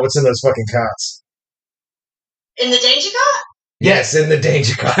find out what's in those fucking cots. In the danger cot? Yes, in the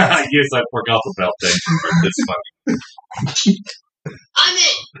danger cot. Yes, I forgot about that. It's funny. I'm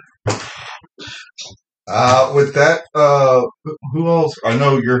in. With that, who else? I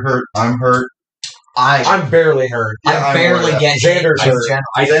know you're hurt. I'm hurt. I'm barely hurt. Yeah, I I'm barely aware of get hit Xander's in hurt. general.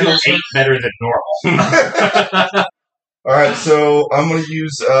 I feel 8 better than normal. All right, so I'm going to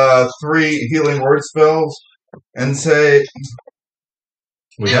use 3 healing word spells and say,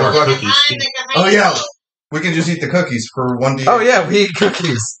 We Yeah, have our fuck. cookies. oh yeah, we can just eat the cookies for 1d8. Oh yeah, we eat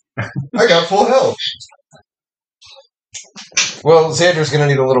cookies. I got full health. Well, Xander's gonna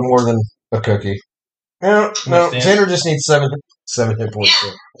need a little more than a cookie. No, Understand. Xander just needs 7 hit points.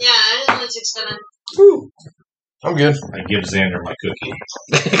 Yeah. Yeah, I only took 7. Woo. I'm good. I give Xander my cookie.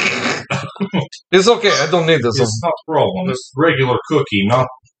 It's okay. I don't need this. It's not a problem. It's regular cookie, not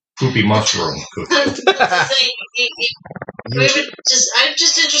poopy mushroom cookie. I'm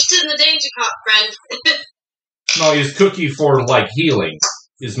just interested in the danger cot, friend. No, it's cookie for, like, healing.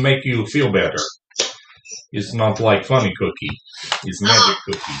 It's make you feel better. It's not like funny cookie. It's magic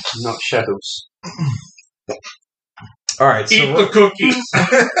cookie. Not shadows. All right. So Eat the cookies!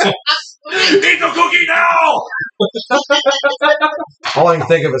 Eat the cookie now! all I can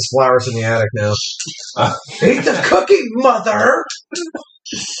think of is flowers in the attic now. Eat the cookie, mother.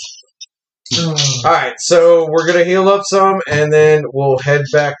 All right. So we're gonna heal up some, and then we'll head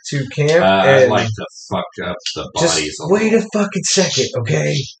back to camp. I and like to fuck up the just bodies. wait a fucking second,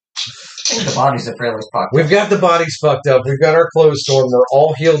 okay? I think the bodies are fairly fucked. We've got the bodies fucked up. We've got our clothes torn. We're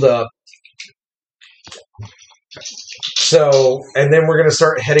all healed up. So, and then we're going to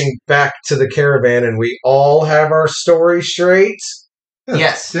start heading back to the caravan, and we all have our story straight.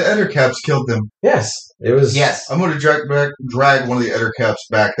 Yes. The Ettercaps killed them. Yes, it was. Yes. I'm going to drag one of the Ettercaps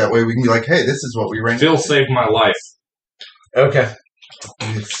back. That way we can be like, hey, this is what we ran. Phil saved my life. Okay.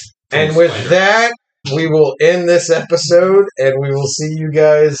 And with that, we will end this episode, and we will see you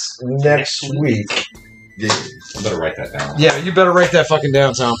guys next week. Yeah. I better write that down. Yeah, you better write that fucking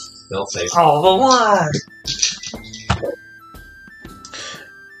down, Tom. Phil saved All the one.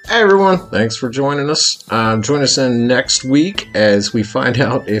 Hey everyone, thanks for joining us. Join us in next week as we find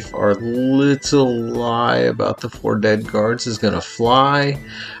out if our little lie about the 4 dead guards is going to fly.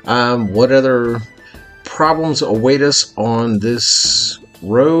 What other problems await us on this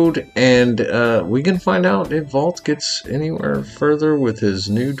road, and we can find out if Vault gets anywhere further with his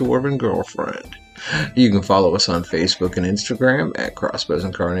new dwarven girlfriend. You can follow us on Facebook and Instagram at Crossbows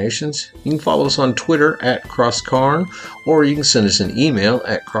and Carnations. You can follow us on Twitter at CrossCarn, or you can send us an email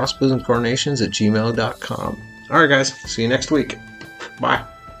at crossbowsandcarnations@gmail.com. Alright guys, see you next week. Bye.